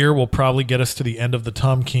this year will probably get us to the end of the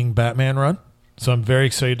Tom King Batman run. So I'm very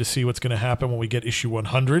excited to see what's going to happen when we get issue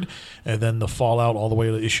 100 and then the fallout all the way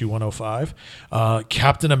to issue 105.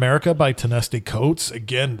 Captain America by Ta-Nehisi Coates.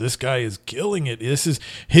 Again, this guy is killing it.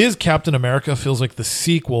 His Captain America feels like the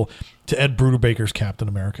sequel to Ed Brubaker's Captain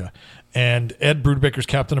America. And Ed Brubaker's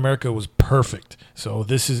Captain America was perfect. So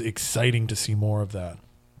this is exciting to see more of that.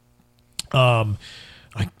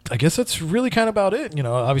 I guess that's really kind of about it.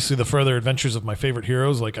 Obviously the further adventures of my favorite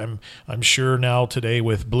heroes. Like I'm sure now today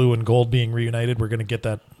with Blue and Gold being reunited, we're going to get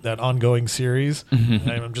that ongoing series.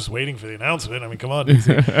 I'm just waiting for the announcement. I mean, come on,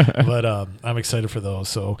 DC. But I'm excited for those.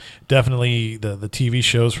 So definitely the TV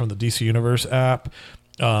shows from the DC Universe app.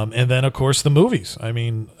 And then of course the movies. I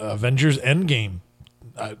mean, Avengers Endgame.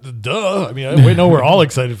 Duh. I mean, we know we're all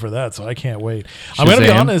excited for that. So I can't wait. I'm going to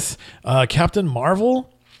be honest. Captain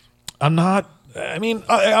Marvel, I'm not. I mean,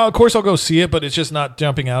 of course I'll go see it, but it's just not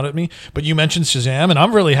jumping out at me. But you mentioned Shazam, and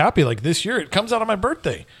I'm really happy. Like this year, it comes out on my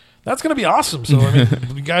birthday. That's going to be awesome. So, I mean,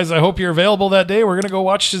 you guys, I hope you're available that day. We're going to go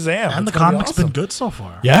watch Shazam. And the comic's been good so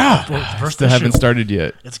far. Yeah. First Still haven't started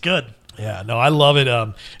yet. It's good. Yeah, no, I love it.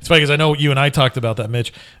 It's funny because I know you and I talked about that,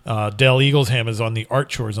 Mitch. Dale Eaglesham is on the art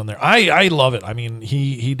chores on there. I love it. I mean,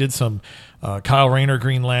 he did some Kyle Rayner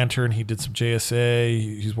Green Lantern. He did some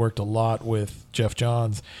JSA. He's worked a lot with Jeff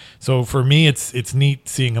Johns. So for me, it's neat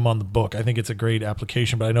seeing him on the book. I think it's a great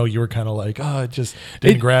application, but I know you were kind of like, it just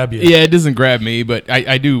didn't grab you. Yeah, it doesn't grab me, but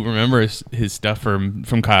I do remember his stuff from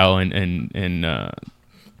Kyle and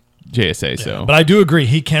JSA. Yeah, so, but I do agree.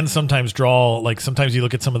 He can sometimes draw, like sometimes you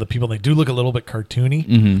look at some of the people, and they do look a little bit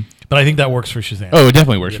cartoony, but I think that works for Shazam. Oh, it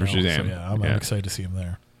definitely works for Shazam. So yeah, I'm excited to see him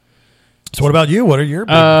there. So what about you? What are your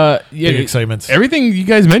big excitements? Everything you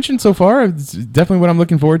guys mentioned so far is definitely what I'm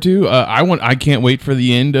looking forward to. I can't wait for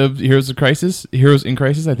the end of Heroes in Crisis.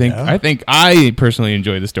 I think I personally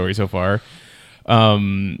enjoy the story so far.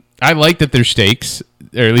 I like that there's stakes,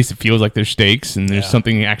 or at least it feels like there's stakes, and there's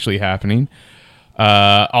something actually happening.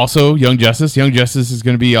 Also, Young Justice. Young Justice is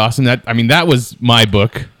going to be awesome. That was my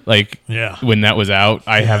book. When that was out,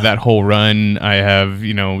 I have that whole run. I have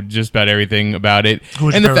just about everything about it.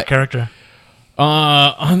 Who's your favorite character?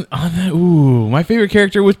 On that, my favorite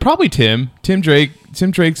character was probably Tim Drake. Tim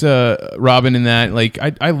Drake's Robin in that. Like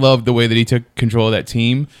I loved the way that he took control of that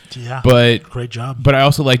team. Yeah, but great job. But I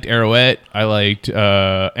also liked Arrowette. I liked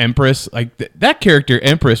Empress. Like that character,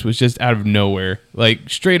 Empress, was just out of nowhere. Like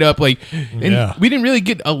straight up. Like, and we didn't really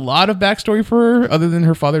get a lot of backstory for her, other than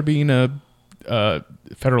her father being a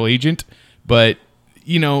federal agent. But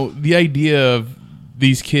the idea of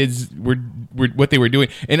these kids were what they were doing,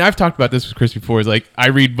 and I've talked about this with Chris before, is like I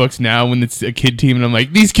read books now when it's a kid team and I'm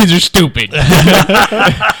like, these kids are stupid.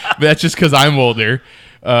 But that's just because I'm older.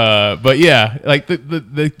 But yeah, like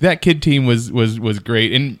that kid team was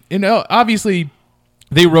great, and obviously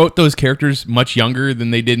they wrote those characters much younger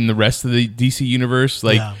than they did in the rest of the DC universe.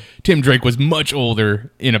 Like Tim Drake was much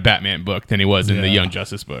older in a Batman book than he was in the Young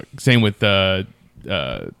Justice book. Same with Connor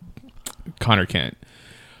Kent.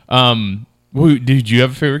 Did you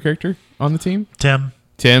have a favorite character on the team? Tim,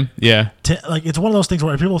 yeah. Like it's one of those things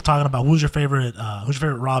where people are talking about who's your favorite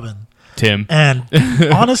Robin. Tim. And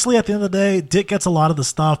honestly, at the end of the day, Dick gets a lot of the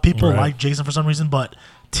stuff. People like Jason for some reason, but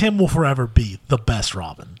Tim will forever be the best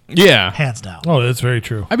Robin. Yeah, hands down. Oh, that's very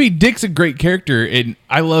true. I mean, Dick's a great character, and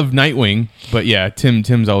I love Nightwing, but yeah,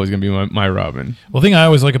 Tim's always gonna be my Robin. Well, the thing I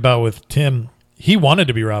always like about with Tim, he wanted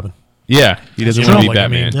to be Robin. Yeah, he doesn't want to be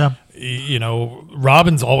Batman.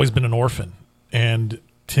 Robin's always been an orphan. And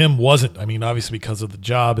Tim wasn't. I mean, obviously because of the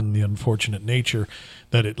job and the unfortunate nature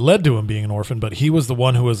that it led to him being an orphan. But he was the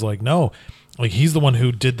one who was like, no. Like, he's the one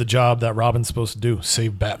who did the job that Robin's supposed to do.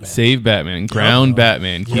 Save Batman. Ground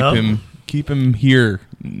Batman. Keep him here.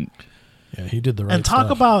 Yeah, he did the right And talk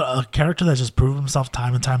stuff. about a character that just proved himself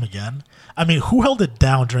time and time again. I mean, who held it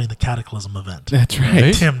down during the Cataclysm event? That's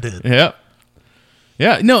right. Tim did. Yep.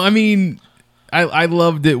 Yeah. No, I mean, I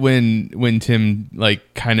loved it when Tim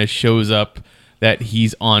like kind of shows up that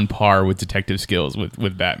he's on par with detective skills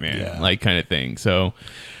with Batman, Yeah. like kind of thing. So,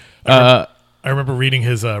 I remember reading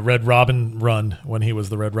his Red Robin run when he was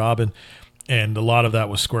the Red Robin, and a lot of that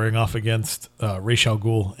was squaring off against Ra's al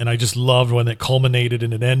Ghul. And I just loved when it culminated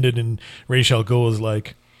and it ended, and Ra's al Ghul was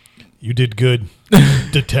like, "You did good,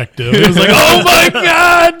 detective." It was like, oh my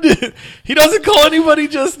god, he doesn't call anybody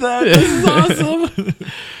just that. This is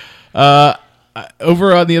awesome.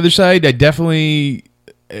 over on the other side, I definitely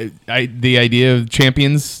the idea of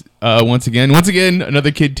Champions once again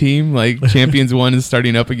another kid team like Champions 1 is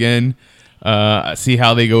starting up again. See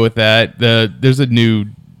how they go with that. There's a new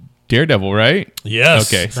Daredevil, right? Yes.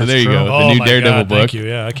 Okay, so That's there you true. go. The Oh new my Daredevil God, book. Thank you.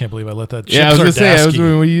 Yeah, I can't believe I let that. Yeah, I was Chip gonna say Zdarsky.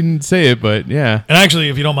 well, you didn't say it, but yeah. And actually,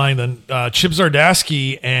 if you don't mind, then Chip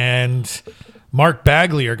Zdarsky and Mark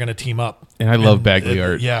Bagley are going to team up. And I love Bagley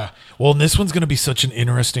art. Yeah. Well, and this one's going to be such an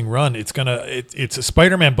interesting run. It's a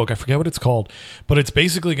Spider-Man book. I forget what it's called, but it's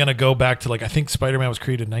basically going to go back to like I think Spider-Man was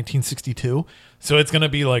created in 1962. So it's going to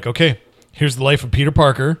be like, okay, here's the life of Peter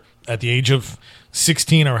Parker at the age of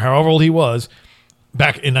 16 or however old he was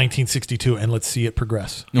back in 1962, and let's see it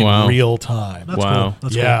progress in Wow. real time. That's Wow. cool.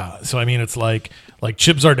 That's Yeah. So I mean, it's like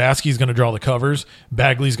Chip Zdarsky is going to draw the covers.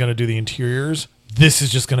 Bagley's going to do the interiors. This is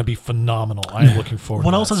just going to be phenomenal. I am looking forward.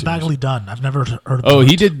 What to else that has series. Bagley done? I've never heard of Oh, it.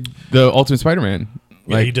 he did the Ultimate Spider-Man.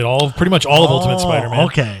 Yeah, Like he did pretty much all of Ultimate Spider-Man.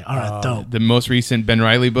 Okay. All right. Dope. the most recent Ben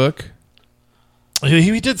Reilly book.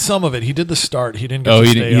 He did some of it. He did the start. He didn't. Get Oh, to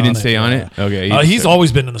he stay didn't- he on didn't it. stay on Yeah. it? Okay, he He's just-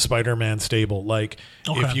 always been in the Spider-Man stable. Like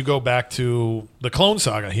Okay. if you go back to the Clone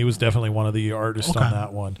Saga, he was definitely one of the artists on Okay.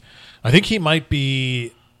 that one. I think he might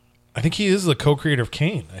be. I think he is the co-creator of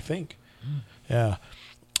Kane. I think. Yeah.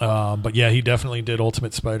 But yeah, he definitely did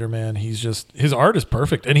Ultimate Spider-Man. His art is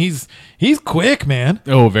perfect, and he's quick, man.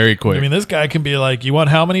 Oh, very quick. I mean, this guy can be like, "You want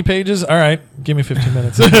how many pages? All right, give me 15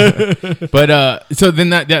 minutes." But so then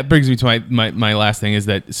that brings me to my last thing is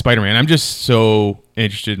that Spider-Man. I'm just so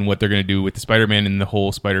interested in what they're going to do with the Spider-Man and the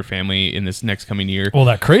whole Spider family in this next coming year. Well,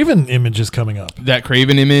 that Craven image is coming up. That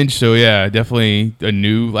Craven image. So yeah, definitely a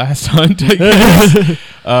new Last Hunt. I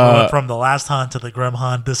guess. From the last hunt to the Grim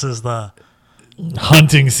Hunt, this is the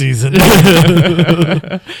Hunting season.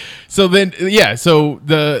 So then, yeah. So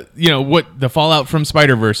what the fallout from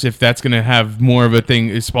Spider-Verse, if that's going to have more of a thing,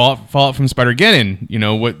 is fallout from Spider-Geddon.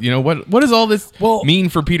 What does all this Well- mean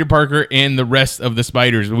for Peter Parker and the rest of the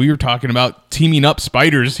spiders? We were talking about teaming up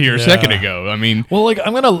spiders here a Yeah. second ago. I mean, Well, like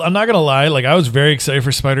I'm not gonna lie. Like I was very excited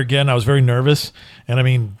for Spider-Geddon. I was very nervous, and I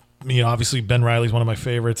mean, obviously Ben Reilly's one of my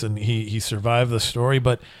favorites, and he survived the story.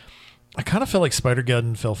 But I kind of felt like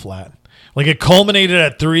Spider-Geddon fell flat. Like it culminated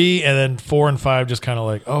at 3, and then 4 and 5 just kind of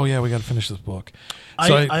like, oh yeah, we got to finish this book.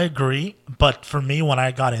 So I agree, but for me, when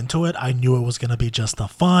I got into it, I knew it was going to be just a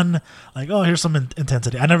fun, like, oh, here's some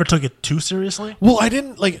intensity. I never took it too seriously. Well, I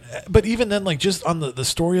didn't like, but even then, like, just on the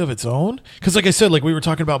story of its own, because, like I said, like we were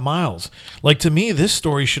talking about Miles. Like to me, this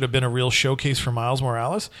story should have been a real showcase for Miles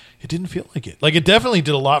Morales. It didn't feel like it. Like it definitely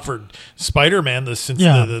did a lot for Spider-Man, the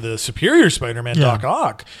superior Spider-Man, Yeah. Doc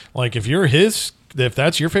Ock. Like if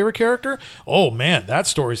that's your favorite character, oh man, that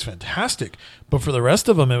story's fantastic. But for the rest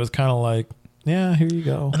of them, it was kind of like, yeah, here you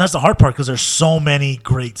go. And that's the hard part because there's so many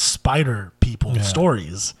great spider people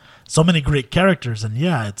stories, so many great characters, and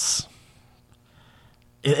yeah, it's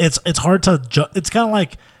hard to. It's kind of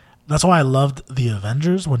like that's why I loved the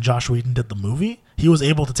Avengers when Josh Whedon did the movie. He was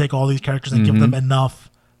able to take all these characters and give them enough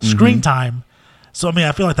screen time. So I mean,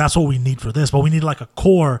 I feel like that's what we need for this, but we need like a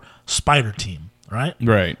core spider team, right?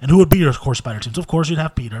 right. And who would be your core spider teams? Of course, you'd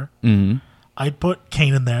have Peter. Mm-hmm. I'd put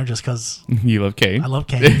Kane in there just because You love Kane. I love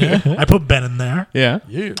Kane. I put Ben in there. Yeah.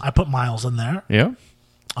 Yeah. I put Miles in there. Yeah.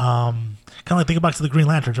 Kind of like think back to the Green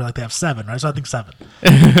Lanterns, where like they have 7, right? So I think 7.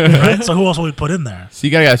 Right? So who else would we put in there? So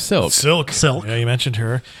you gotta have Silk. Silk. Yeah, you mentioned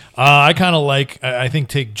her. I kind of like. I think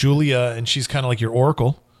take Julia, and she's kind of like your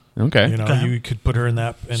Oracle. Okay. You know, Okay. you could put her in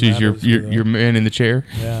that. She's your man in the chair.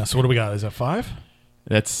 Yeah. So what do we got? Is that 5?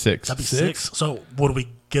 That's 6. That'd be 6. 6. So would we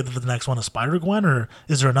give the next one a Spider Gwen, or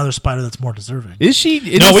is there another spider that's more deserving? Is she?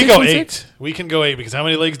 No, we go 8. 6? We can go 8 because how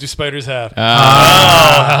many legs do spiders have?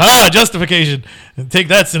 Ah. Justification. Take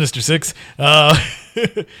that, Sinister Six.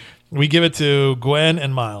 We give it to Gwen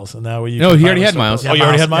and Miles, and now we. No, he already had Miles. Oh, you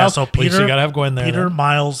already had Miles. Yeah, so Well, Peter, you gotta have Gwen there. Peter, then.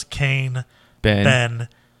 Miles, Kane, Ben.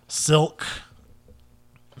 Silk,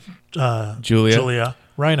 Julia. Julia.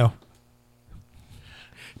 Rhino.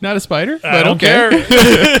 Not a spider, but I don't okay. care. No,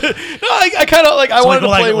 I kind of like. I wanted to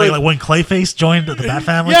play with. Like when Clayface joined the Bat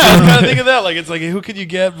Family. Yeah, I was kind of thinking that. Like, it's like, who could you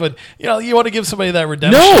get? But you want to give somebody that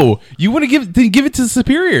redemption. No, you want to give it to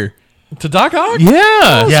Superior. To Doc Ock.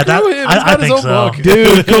 Yeah, Yeah, Screw him. He's I got his think own so. book.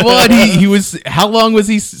 dude, come on. He was. How long was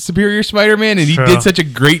he Superior Spider-Man? And he True. did such a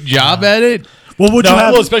great job at it. Well, would you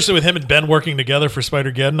have? Well, especially with him and Ben working together for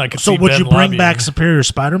Spider-Geddon, I could So see would Ben you bring lobbying. back Superior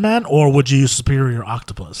Spider-Man, or would you use Superior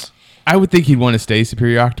Octopus? I would think he'd want to stay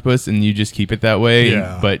Superior Octopus, and you just keep it that way.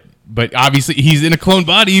 Yeah. But obviously he's in a clone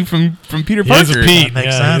body from Peter He is a Parker. Pete. Makes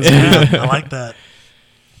Yeah. sense. Yeah, I like that.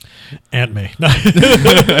 Aunt May. But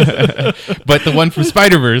the one from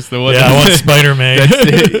Spider-Verse, the one, Yeah, I want Spider-Man.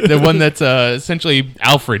 that's the one that's essentially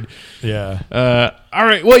Alfred. Yeah. All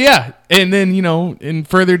right. Well, yeah. And then, and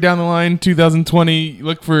further down the line, 2020,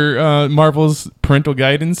 look for Marvel's parental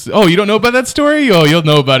guidance. Oh, you don't know about that story? Oh, you'll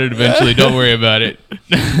know about it eventually. Don't worry about it.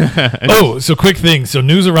 Oh, so quick thing. So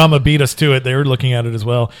Newsarama beat us to it. They were looking at it as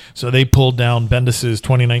well. So they pulled down Bendis's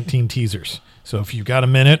 2019 teasers. So if you've got a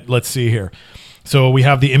minute, let's see here. So we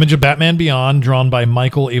have the image of Batman Beyond, drawn by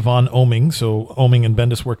Michael Avon Oeming. So Oeming and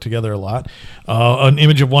Bendis work together a lot. An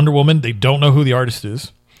image of Wonder Woman. They don't know who the artist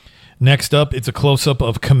is. Next up, it's a close-up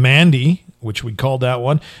of Commandy, which we called that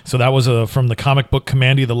one. So that was from the comic book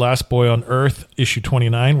Commandy, The Last Boy on Earth, issue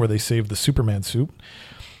 29, where they saved the Superman suit.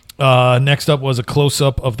 Next up was a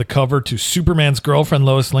close-up of the cover to Superman's girlfriend,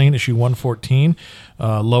 Lois Lane, issue 114.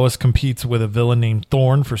 Lois competes with a villain named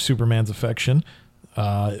Thorn for Superman's affection.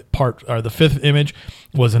 The fifth image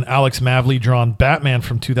was an Alex Mavely drawn Batman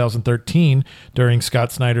from 2013 during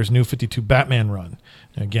Scott Snyder's New 52 Batman run.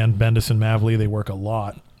 Again, Bendis and Mavely, they work a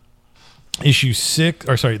lot.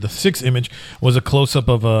 The sixth image was a close-up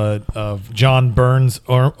of John Burns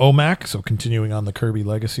OMAC, so continuing on the Kirby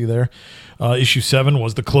legacy there. Issue 7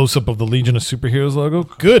 was the close-up of the Legion of Superheroes logo.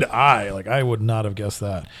 Good eye. Like, I would not have guessed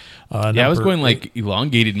that. I was going like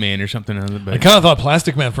Elongated Man or something on the I back. kind of thought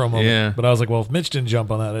Plastic Man for a moment, Yeah. but I was like, well, if Mitch didn't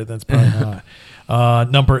jump on that, that's probably not.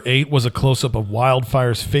 Number 8 was a close-up of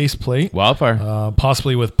Wildfire's faceplate, Wildfire.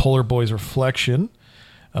 possibly with Polar Boy's reflection.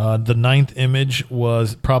 The 9th image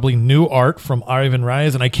was probably new art from Ivan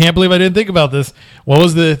Reyes, and I can't believe I didn't think about this. What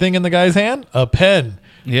was the thing in the guy's hand? A pen.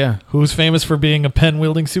 Yeah. Who's famous for being a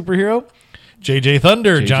pen-wielding superhero? J.J.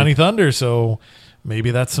 Thunder, JJ. Johnny Thunder. So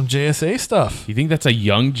maybe that's some JSA stuff. You think that's a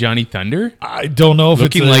young Johnny Thunder? I don't know if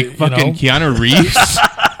Looking it's like fucking Keanu Reeves?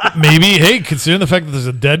 maybe, hey, considering the fact that there's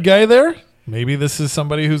a dead guy there, maybe this is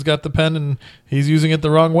somebody who's got the pen and he's using it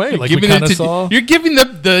the wrong way. Like we kind of saw. You're giving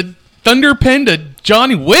the Thunder pen to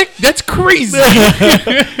Johnny Wick? That's crazy.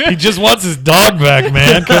 He just wants his dog back,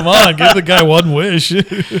 man. Come on, give the guy one wish.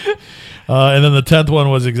 And then the 10th one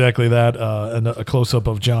was exactly that, and a close-up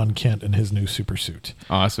of John Kent in his new super suit.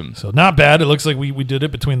 Awesome. So not bad. It looks like we did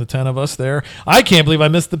it between the 10 of us there. I can't believe I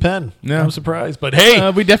missed the pen. No. I'm surprised. But hey,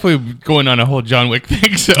 We definitely going on a whole John Wick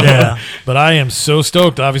thing. So Yeah. but I am so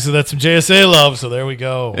stoked. Obviously, that's some JSA love, so there we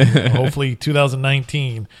go. Hopefully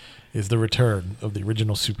 2019 is the return of the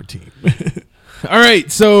original super team. All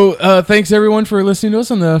right. So thanks everyone for listening to us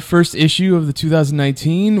on the first issue of the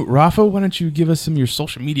 2019. Rafa, why don't you give us some of your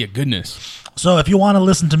social media goodness? So if you want to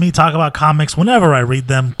listen to me talk about comics whenever I read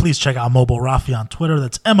them, please check out Mobile Rafi on Twitter.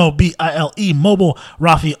 That's MOBILE, Mobile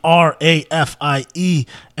Rafi, RAFIE,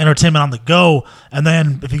 entertainment on the go. And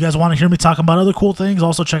then if you guys want to hear me talking about other cool things,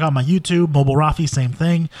 also check out my YouTube, Mobile Rafi, same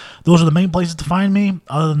thing. Those are the main places to find me.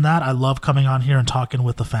 Other than that, I love coming on here and talking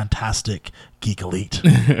with the fantastic Geek Elite.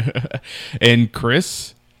 And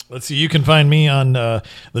Chris? Let's see. You can find me on the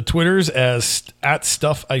Twitters as at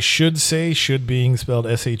Stuff I Should Say, should being spelled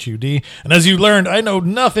SHUD. And as you learned, I know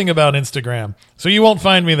nothing about Instagram, so you won't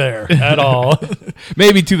find me there at all.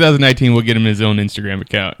 Maybe 2019 we'll get him his own Instagram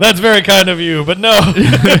account. That's very kind of you, but no.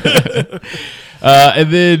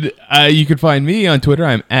 And then you can find me on Twitter.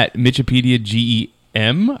 I'm at Mitchipedia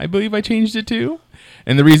GEM. I believe I changed it to.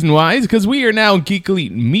 And the reason why is because we are now Geek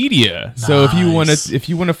Elite Media. So if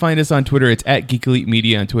you want to find us on Twitter, it's at Geek Elite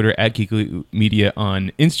Media on Twitter, at Geek Elite Media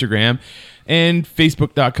on Instagram, and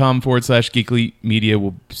Facebook.com/Geek Elite Media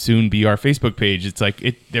will soon be our Facebook page. It's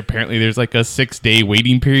like apparently there's like a 6-day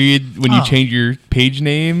waiting period when you change your page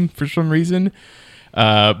name for some reason.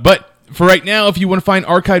 But for right now, if you want to find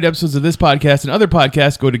archived episodes of this podcast and other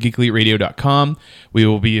podcasts, go to geekeliteradio.com. We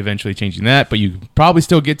will be eventually changing that, but you can probably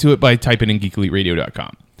still get to it by typing in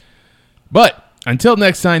geekeliteradio.com. But until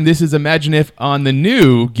next time, this is Imagine If on the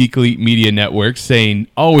new Geek Elite Media Network saying,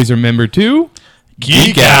 always remember to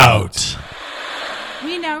Geek out.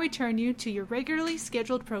 We now return you to your regularly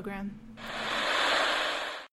scheduled program.